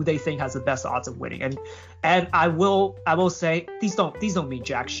to who they think has the best odds of winning. And I will say these don't mean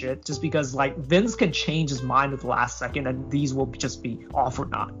jack shit, just because like Vince can change his mind at the last second, and these will just be off or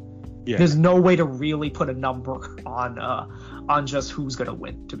not. Yeah. There's no way to really put a number on just who's gonna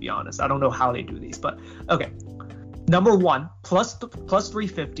win. To be honest, I don't know how they do these, but okay. Number 1 plus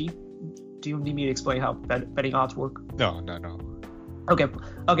 350. Do you need me to explain how betting odds work? No. Okay.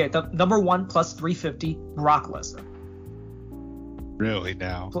 The number 1 plus 350, Brock Lesnar. Really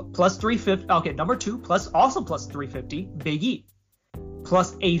now? Plus 350. Okay. Number 2 plus 350, Big E.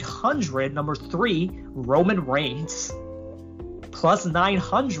 Plus 800, number 3, Roman Reigns. Plus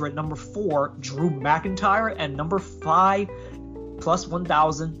 900, number 4, Drew McIntyre, and number 5. Plus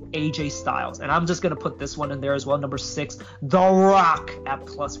 1,000, AJ Styles. And I'm just going to put this one in there as well. Number 6, The Rock at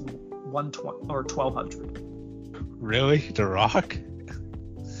plus 120 or 1,200. Really? The Rock?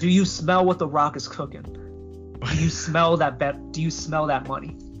 Do you smell what The Rock is cooking? Do you smell that bet? Do you smell that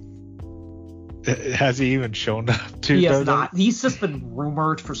money? Has he even shown up to? He has not. He's just been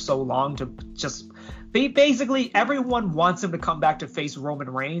rumored for so long to just... Basically, everyone wants him to come back to face Roman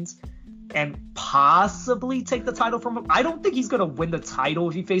Reigns and possibly take the title from him. I don't think he's going to win the title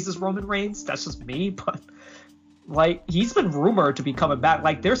if he faces Roman Reigns. That's just me, but like, he's been rumored to be coming back.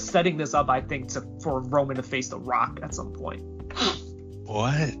 Like, they're setting this up, I think, for Roman to face The Rock at some point.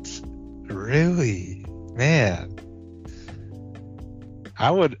 What? Really? Man.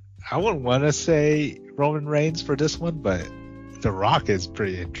 I wouldn't want to say Roman Reigns for this one, but The Rock is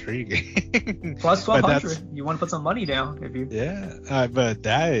pretty intriguing. Plus 1,200. You want to put some money down if you... Yeah, but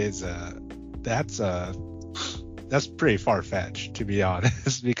that's pretty far-fetched, to be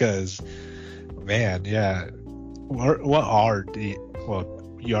honest, because, man, yeah, what are the... Well,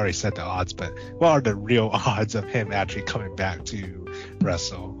 you already said the odds, but what are the real odds of him actually coming back to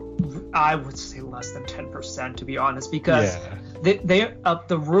wrestle? I would say less than 10%, to be honest, because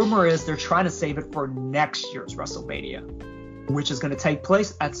the rumor is they're trying to save it for next year's WrestleMania, which is going to take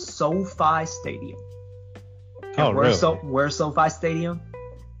place at SoFi Stadium. And really? Where's SoFi Stadium?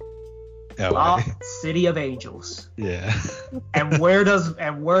 City of Angels. Yeah. and where does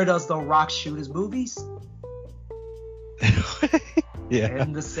The Rock shoot his movies? Yeah.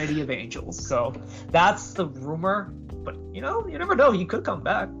 In the City of Angels. So that's the rumor. But you never know. He could come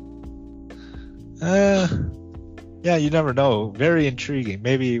back. Yeah, you never know. Very intriguing.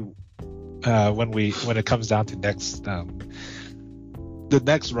 Maybe when it comes down to the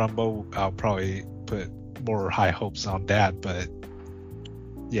next Rumble, I'll probably put more high hopes on that. But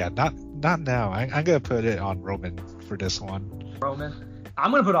yeah, not now. I'm gonna put it on Roman for this one. Roman.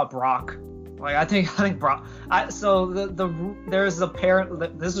 I'm gonna put up Brock. Like, I think Brock. There's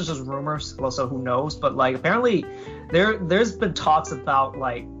apparent. This is just rumors, so who knows? But like, apparently, there's been talks about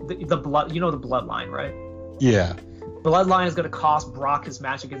like the blood. The bloodline, right? Yeah. Bloodline is going to cost Brock his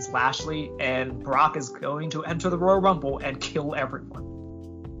match against Lashley, and Brock is going to enter the Royal Rumble and kill everyone.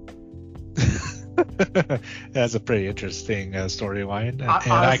 That's a pretty interesting storyline,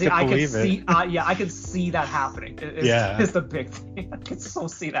 honestly, I can believe it. I can see that happening. It's the big thing. I can so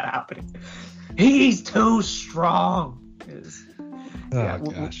see that happening. He's too strong.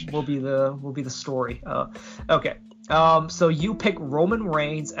 Gosh. Will be the story. Okay. So you pick Roman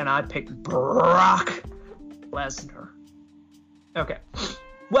Reigns and I pick Brock Lesnar. Okay.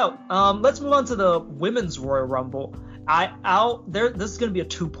 Well, let's move on to the women's Royal Rumble. This is going to be a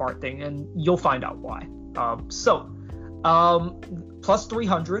 2-part thing, and you'll find out why. Plus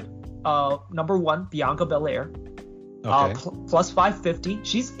 300, number 1, Bianca Belair. Okay. Plus 550.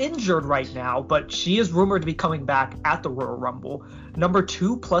 She's injured right now, but she is rumored to be coming back at the Royal Rumble. Number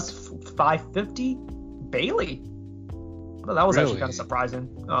 2, plus 550, Bayley. Well, that was actually kind of surprising.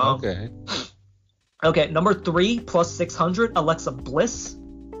 Okay. Okay, number 3, plus 600, Alexa Bliss.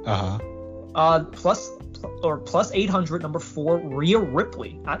 Plus 800, number 4, Rhea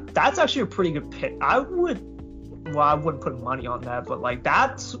Ripley. That's actually a pretty good pick. I wouldn't put money on that, but like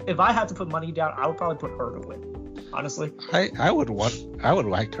that's if I had to put money down, I would probably put her to win. Honestly, I would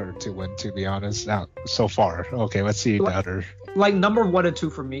like her to win, to be honest. Now so far, okay, let's see the other. Like number 1 and 2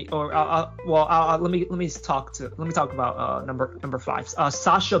 for me, or let me talk about number 5.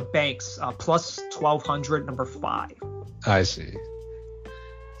 Sasha Banks, plus 1200, number 5. I see.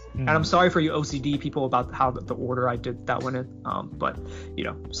 And I'm sorry for you OCD people about how the order I did that one in. But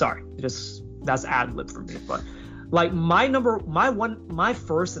sorry, that's ad lib for me. But like my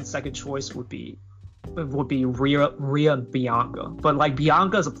first and second choice would be Rhea and Bianca. But like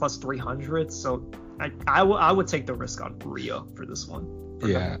Bianca is a plus 300, so I would take the risk on Rhea for this one.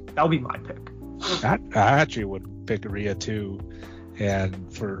 That would be my pick. I actually would pick Rhea too, and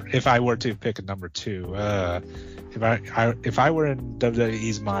if I were to pick a number 2, if I were in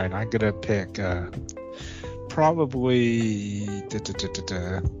WWE's mind, I'm gonna pick probably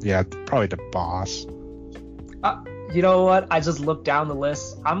the Boss. You know what? I just looked down the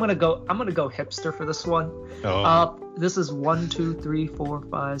list. I'm gonna go hipster for this one. This is 1, 2, 3, 4,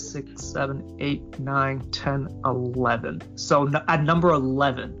 5, 6, 7, 8, 9, 10, 11. So at number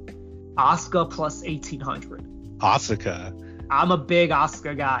 11, Asuka plus 1800. Asuka. I'm a big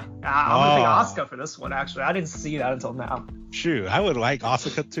Asuka guy. I'm a big Asuka for this one, actually. I didn't see that until now. Shoot, I would like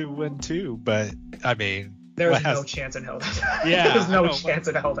Asuka to win too, but I mean, there's no chance in hell that's happening. Yeah, there's no chance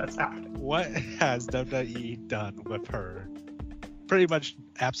in hell that's happening. What has WWE done with her? Pretty much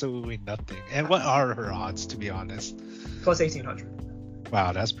absolutely nothing. And what are her odds, to be honest? Plus 1800.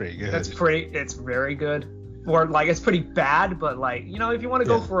 Wow, that's pretty good. It's very good. Or like it's pretty bad, but like if you want to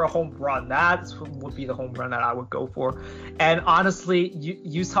go for a home run, that would be the home run that I would go for. And honestly,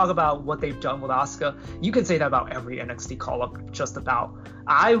 you talk about what they've done with Asuka, you can say that about every NXT call up, just about.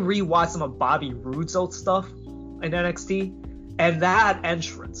 I rewatched some of Bobby Roode's old stuff in NXT, and that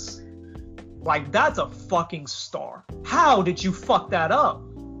entrance, like that's a fucking star. How did you fuck that up?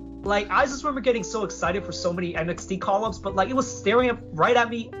 Like I just remember getting so excited for so many NXT call ups, but like it was staring right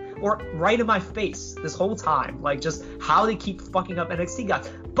at me. Or right in my face this whole time, like just how they keep fucking up NXT guys.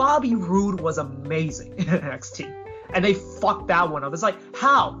 Bobby Roode was amazing in NXT, and they fucked that one up. It's like,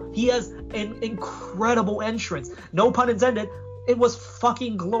 how? He has an incredible entrance, no pun intended. It was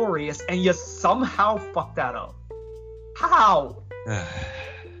fucking glorious, and you somehow fucked that up. How?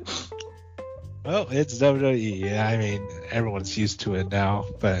 Well, it's WWE. I mean, everyone's used to it now,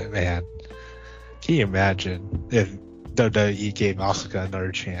 but man, can you imagine if WWE gave Asuka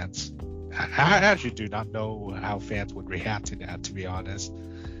another chance? I actually do not know how fans would react to that, to be honest.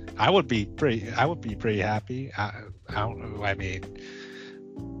 I would be pretty happy. I don't know. I mean,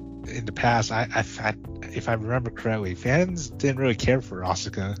 in the past, if I remember correctly, fans didn't really care for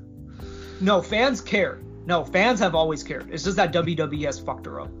Asuka. No, fans cared. No, fans have always cared. It's just that WWE has fucked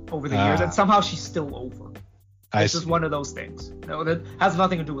her up over the years, and somehow she's still over. It's just one of those things. No, that has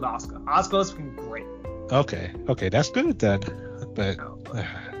nothing to do with Asuka. Asuka's been great. Okay, that's good then. But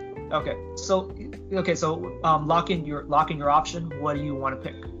so lock in your option. What do you want to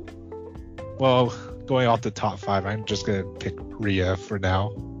pick? Well, going off the top 5, I'm just gonna pick Rhea for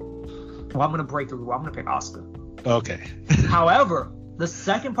now. Well, I'm gonna break the rule. I'm gonna pick Asuka. Okay. However, the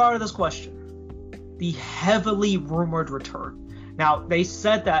second part of this question, the heavily rumored return. Now they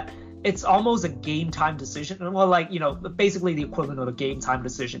said that it's almost a game time decision. Well, like, basically the equivalent of a game time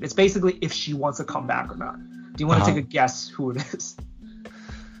decision. It's basically if she wants to come back or not. Do you want to take a guess who it is?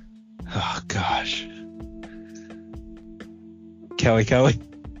 Oh, gosh. Kelly.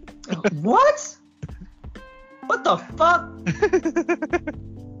 What? What the fuck?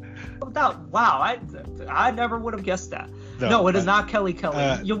 Wow, I never would have guessed that. No, it is not Kelly.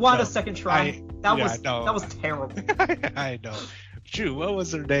 You want a second try? That was terrible. I know. Shoot, what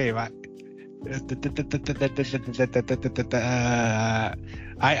was her name? I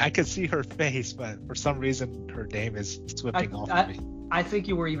could see her face, but for some reason her name is slipping off of me. I think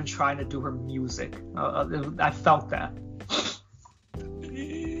you were even trying to do her music. I felt that.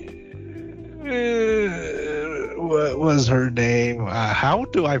 What was her name? How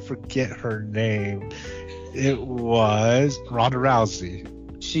do I forget her name? It was Ronda Rousey.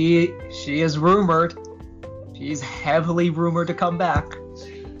 She is rumored. She's heavily rumored to come back,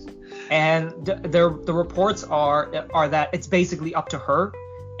 and the reports are that it's basically up to her,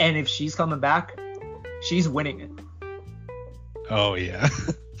 and if she's coming back, she's winning it. Oh yeah,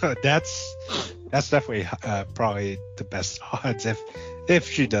 that's definitely probably the best odds if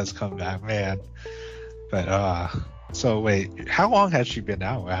she does come back, man. But so wait, how long has she been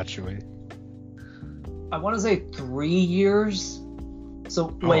out actually? I want to say 3 years.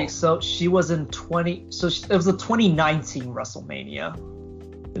 So wait, so she was in 20. So it was the 2019 WrestleMania,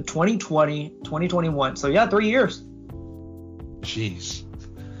 the 2020, 2021. So yeah, 3 years. Jeez.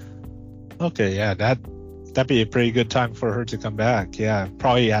 Okay, yeah, that'd be a pretty good time for her to come back. Yeah,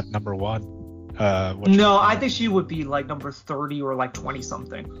 probably at number 1. No, I think she would be like number 30 or like 20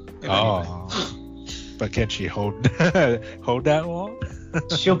 something. But can she hold that long?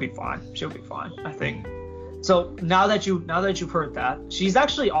 She'll be fine. I think. So now that you've heard that, she's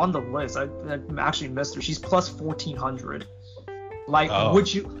actually on the list. I actually missed her. She's plus 1400. Like,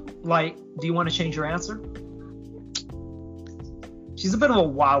 would you like? Do you want to change your answer? She's a bit of a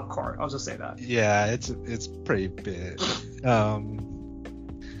wild card. I'll just say that. Yeah, it's pretty big. I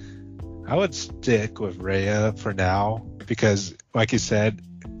would stick with Rhea for now because, like you said,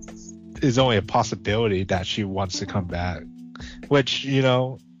 there's only a possibility that she wants to come back, which you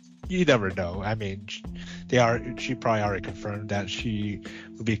never know. I mean, she probably already confirmed that she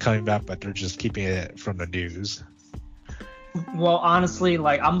will be coming back, but they're just keeping it from the news. Well, honestly,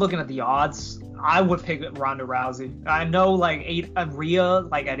 like I'm looking at the odds. I would pick Ronda Rousey. I know like Rhea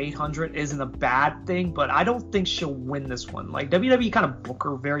like at 800 isn't a bad thing, but I don't think she'll win this one. Like WWE kind of book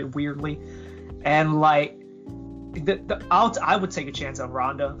her very weirdly, and like I would take a chance on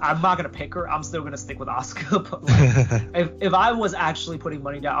Ronda. I'm not gonna pick her. I'm still gonna stick with Asuka. But like, if I was actually putting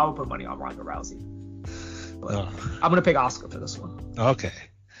money down, I would put money on Ronda Rousey. But I'm gonna pick Asuka for this one. Okay.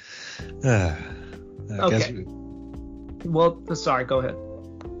 Okay. Well, sorry. Go ahead.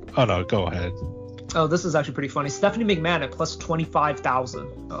 Oh no, go ahead. Oh, this is actually pretty funny. Stephanie McMahon at plus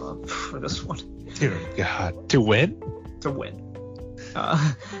 25,000 for this one. Dear God, to win? To win.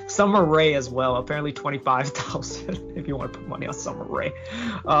 Summer Rae as well. Apparently 25,000 if you want to put money on Summer Rae.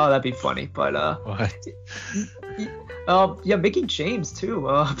 That'd be funny. But what? Yeah, Mickey James too.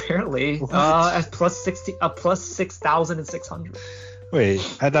 Apparently at plus 6,600.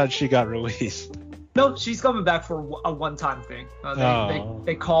 Wait, I thought she got released. No, she's coming back for a one-time thing.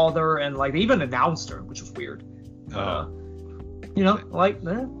 They called her and like they even announced her, which was weird.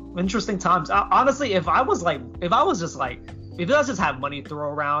 Interesting times. Honestly, if I just had money to throw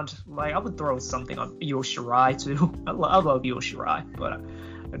around, like I would throw something on Io Shirai too. I love Io Shirai, but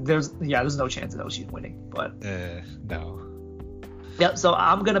there's no chance that she's winning. But no. Yeah, so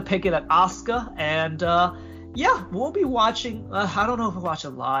I'm gonna pick it at Asuka and. Yeah, we'll be watching. I don't know if we'll watch it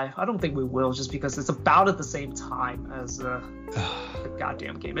live. I don't think we will, just because it's about at the same time as the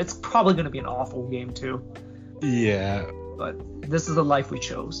goddamn game. It's probably going to be an awful game too. Yeah. But this is the life we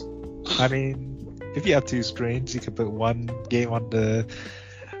chose. I mean, if you have 2 screens, you can put one game on the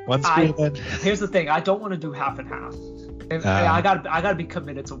one screen. Here's the thing: I don't want to do half and half. I gotta be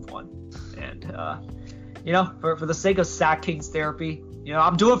committed to one. And for the sake of Sack Kings therapy,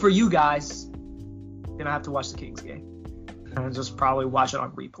 I'm doing it for you guys. Gonna have to watch the Kings game and just probably watch it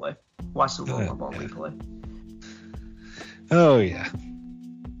on replay. Watch the Royal Rumble on replay. Oh yeah.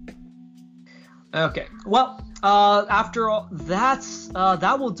 Okay. Well, after all, that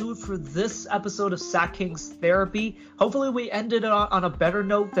will do it for this episode of Sack Kings Therapy. Hopefully, we ended on a better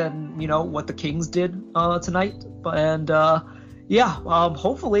note than what the Kings did tonight.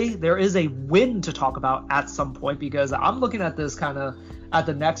 Hopefully there is a win to talk about at some point because I'm looking at this kind of at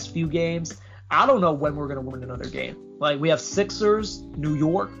the next few games. I don't know when we're going to win another game. Like, we have Sixers, New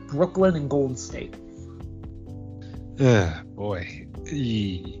York, Brooklyn, and Golden State. Boy. Do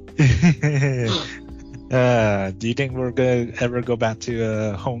you think we're going to ever go back to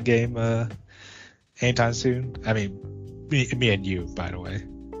a home game anytime soon? I mean, me and you, by the way.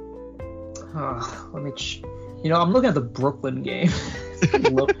 Let me... I'm looking at the Brooklyn game.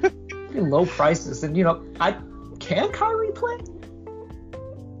 low prices. And, can Kyrie play?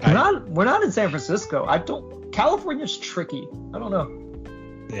 We're not in San Francisco. California's tricky. I don't know.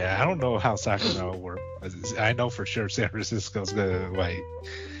 Yeah, I don't know how Sacramento works. I know for sure San Francisco's gonna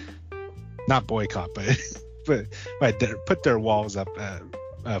not boycott, but put their walls up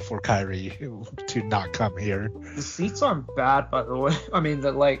for Kyrie to not come here. The seats aren't bad, by the way. I mean,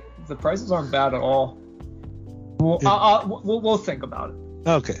 the prices aren't bad at all. We'll think about it.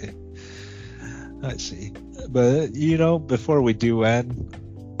 Okay, I see. But before we do end,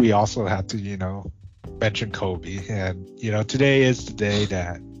 we also have to, mention Kobe. And, today is the day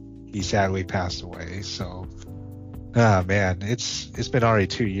that he sadly passed away. So, man, it's been already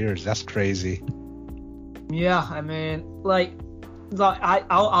 2 years. That's crazy. Yeah, I mean,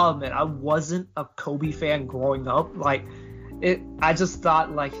 I'll admit, I wasn't a Kobe fan growing up. I just thought,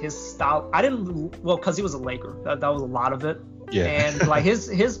 his style, because he was a Laker. That was a lot of it. Yeah. And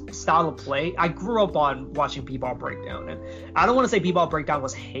his style of play, I grew up on watching B-Ball Breakdown, and I don't want to say B-Ball Breakdown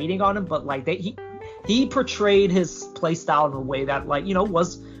was hating on him, but he portrayed his play style in a way that, like, you know,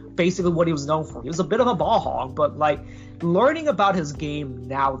 was basically what he was known for. He was a bit of a ball hog, but like learning about his game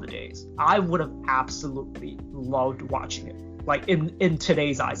nowadays, I would have absolutely loved watching it. Like in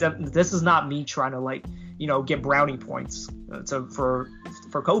today's eyes, and this is not me trying to, like, you know, get brownie points for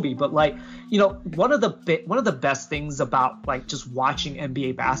Kobe, but like, you know, one of the best things about like just watching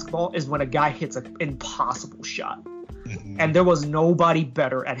NBA basketball is when a guy hits an impossible shot. Mm-hmm. And there was nobody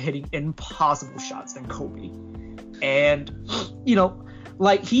better at hitting impossible shots than Kobe. And, you know,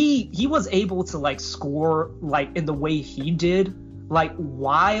 like he was able to like score like in the way he did, like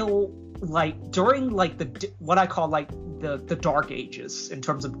while like during like what I call like the dark ages in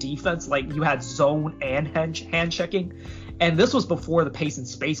terms of defense. Like you had zone and hand checking, and this was before the pace and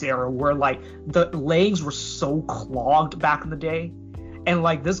space era where like the lanes were so clogged back in the day, and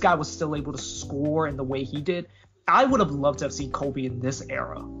like this guy was still able to score in the way he did. I would have loved to have seen Kobe in this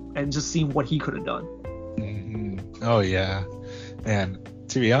era and just seen what he could have done. Mm-hmm. Oh yeah, and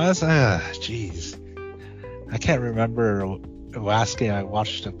to be honest, jeez, I can't remember the last game I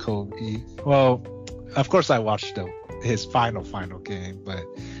watched of Kobe. Well, of course I watched his final game, but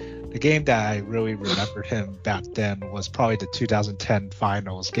the game that I really remembered him back then was probably the 2010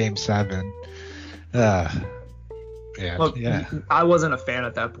 finals, game 7. Look, I wasn't a fan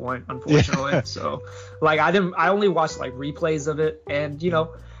at that point, unfortunately. Yeah. So like I only watched like replays of it, and you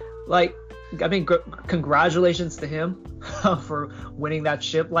know, like, I mean, congratulations to him for winning that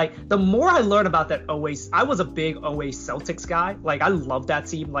chip. Like, the more I learn about that 08, I was a big 08 Celtics guy. Like, I love that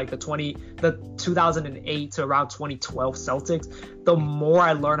team. Like, the 2008 to around 2012 Celtics. The more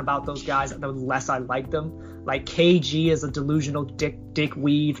I learn about those guys, the less I like them. Like, KG is a delusional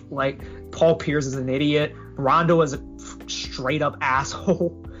dickweed. Like, Paul Pierce is an idiot. Rondo is a straight up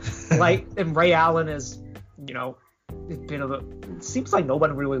asshole. Like, and Ray Allen is, you know, a bit of a. It seems like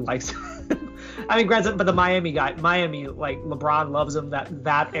nobody really likes him. I mean, granted, but the Miami, like LeBron loves him.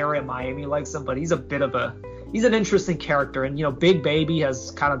 That area, Miami likes him, but he's an interesting character. And you know, Big Baby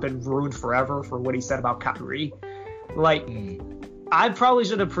has kind of been ruined forever for what he said about Kyrie. Like, I probably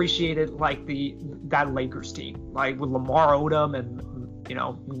should have appreciated like that Lakers team, like with Lamar Odom and, you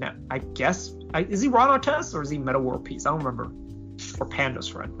know, I guess is he Ron Artest or is he Meta World Peace? I don't remember. Or Panda's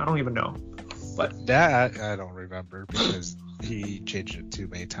friend. I don't even know. But that I don't remember because he changed it too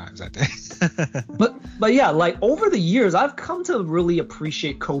many times, I think. but yeah, like over the years, I've come to really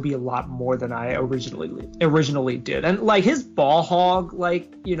appreciate Kobe a lot more than I originally did. And like his ball hog,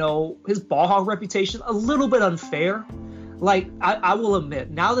 like, you know, his ball hog reputation, a little bit unfair. Like I will admit,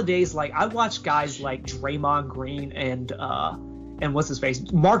 nowadays, like I watch guys like Draymond Green and what's his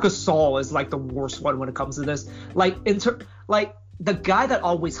face, Marc Gasol is like the worst one when it comes to this. Like like the guy that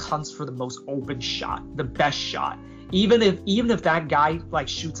always hunts for the most open shot, the best shot. Even if that guy like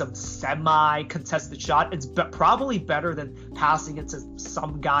shoots a semi-contested shot, it's probably better than passing it to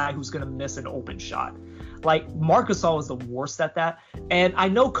some guy who's gonna miss an open shot. Like Marc Gasol is the worst at that, and I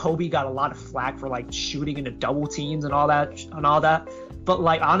know Kobe got a lot of flack for like shooting into double teams and all that. But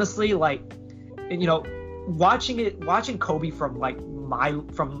like honestly, like, you know, watching Kobe from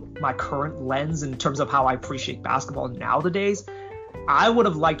my current lens in terms of how I appreciate basketball nowadays, I would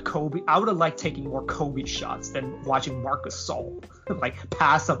have liked Kobe. I would have liked taking more Kobe shots than watching Marc Gasol like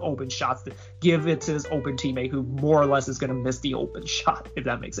pass up open shots to give it to his open teammate who more or less is going to miss the open shot, if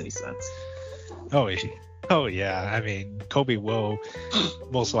that makes any sense. Oh yeah. I mean, Kobe will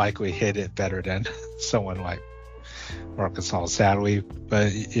most likely hit it better than someone like Marc Gasol, sadly.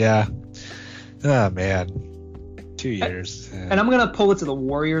 But yeah. Oh man. 2 years. And I'm going to pull it to the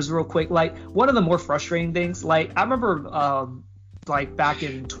Warriors real quick. Like, one of the more frustrating things, like, I remember like back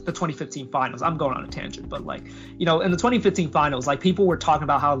in the 2015 finals, I'm going on a tangent, but like, you know, in the 2015 finals, like people were talking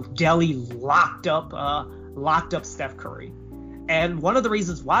about how Delhi locked up Steph Curry. And one of the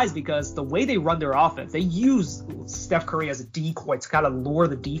reasons why is because the way they run their offense, they use Steph Curry as a decoy to kind of lure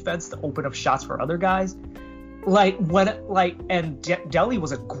the defense to open up shots for other guys. Delhi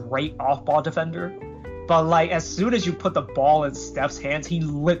was a great off-ball defender, but like as soon as you put the ball in Steph's hands, he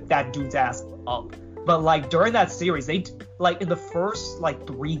lit that dude's ass up. But like during that series, they like in the first like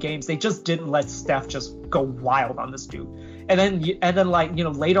 3 games, they just didn't let Steph just go wild on this dude. And then like, you know,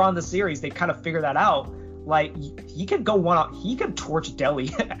 later on in the series, they kind of figure that out. Like he can he can torch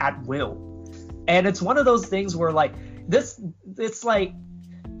Delhi at will. And it's one of those things where like it's like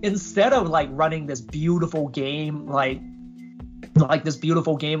instead of like running this beautiful game like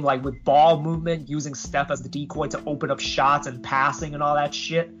with ball movement, using Steph as the decoy to open up shots and passing and all that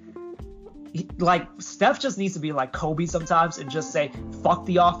shit. Like Steph just needs to be like Kobe sometimes and just say fuck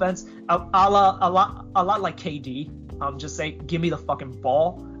the offense, a lot like KD. Just say give me the fucking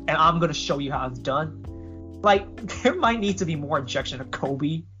ball and I'm gonna show you how it's done. Like, there might need to be more injection of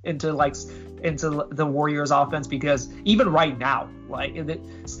Kobe into the Warriors offense, because even right now, like,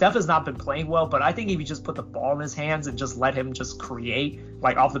 Steph has not been playing well, but I think if you just put the ball in his hands and just let him just create,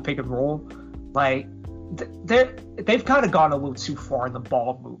 like, off the pick and roll, like, they've kind of gone a little too far in the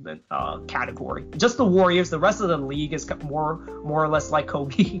ball movement category. Just the Warriors. The rest of the league is more or less like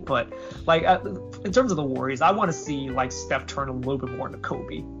Kobe, but like in terms of the Warriors, I want to see like Steph turn a little bit more into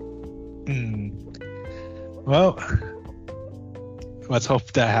Kobe. Well, let's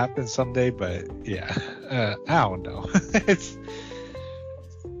hope that happens someday. But yeah, I don't know. It's.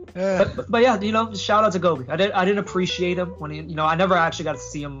 But yeah, you know, shout out to Kobe. I didn't appreciate him when he, you know, I never actually got to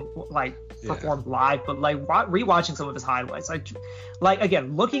see him like perform live, but like rewatching some of his highlights,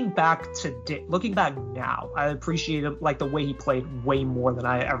 again, looking back now, I appreciate him, like the way he played way more than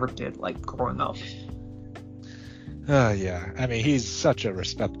I ever did like growing up. Yeah, I mean, he's such a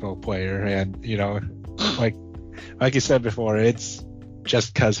respectable player, and you know, like you said before, it's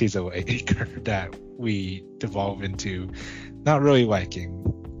just because he's a Laker that we devolve into not really liking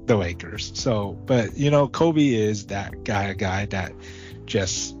the Lakers. So, but you know, Kobe is that guy that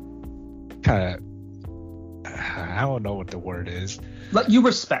just kind of, I don't know what the word is. Like, you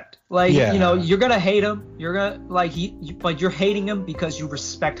respect, like, you know, you're gonna hate him. You're gonna like you're hating him because you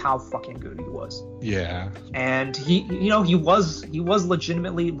respect how fucking good he was. Yeah. And he was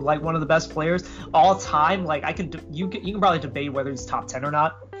legitimately like one of the best players all time. Like, you can probably debate whether he's top 10 or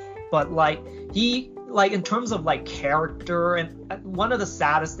not, but like in terms of like character, and one of the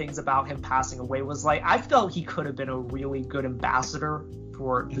saddest things about him passing away was like I felt he could have been a really good ambassador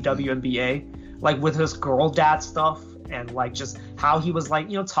for the WNBA, like with his girl dad stuff, and like just how he was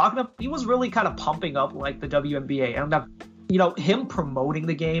like, you know, he was really kind of pumping up like the WNBA, and you know, him promoting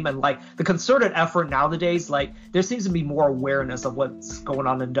the game and like the concerted effort nowadays, like there seems to be more awareness of what's going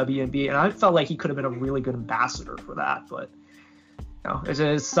on in WNBA, and I felt like he could have been a really good ambassador for that, but you know,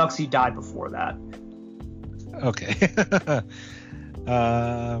 it sucks he died before that. Okay.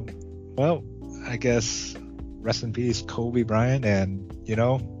 Well, I guess rest in peace, Kobe Bryant. And, you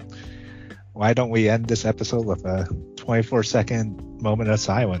know, why don't we end this episode with a 24-second moment of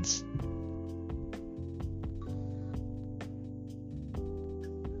silence?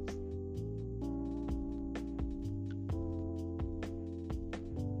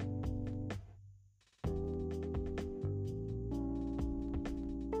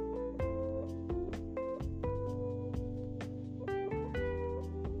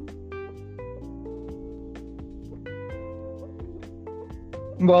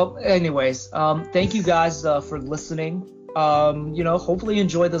 Well, anyways, thank you guys for listening. You know, hopefully you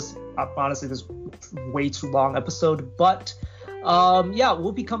enjoyed this. Honestly, this way too long episode, but yeah,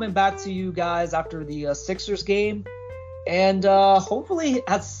 we'll be coming back to you guys after the Sixers game, and hopefully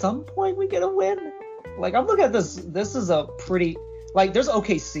at some point we get a win. Like, I'm looking at this. This is a pretty, like, there's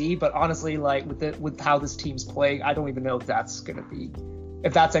OKC, but honestly, like with how this team's playing, I don't even know if that's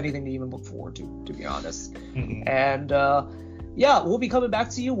anything to even look forward to be honest. Mm-hmm. And yeah, we'll be coming back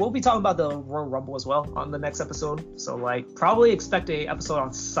to you. We'll be talking about the Royal Rumble as well on the next episode. So, like, probably expect a episode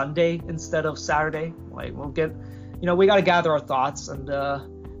on Sunday instead of Saturday. Like, we'll get, you know, we got to gather our thoughts. And,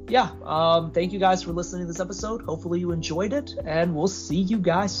 yeah, thank you guys for listening to this episode. Hopefully you enjoyed it, and we'll see you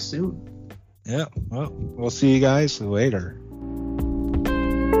guys soon. Yeah, well, we'll see you guys later.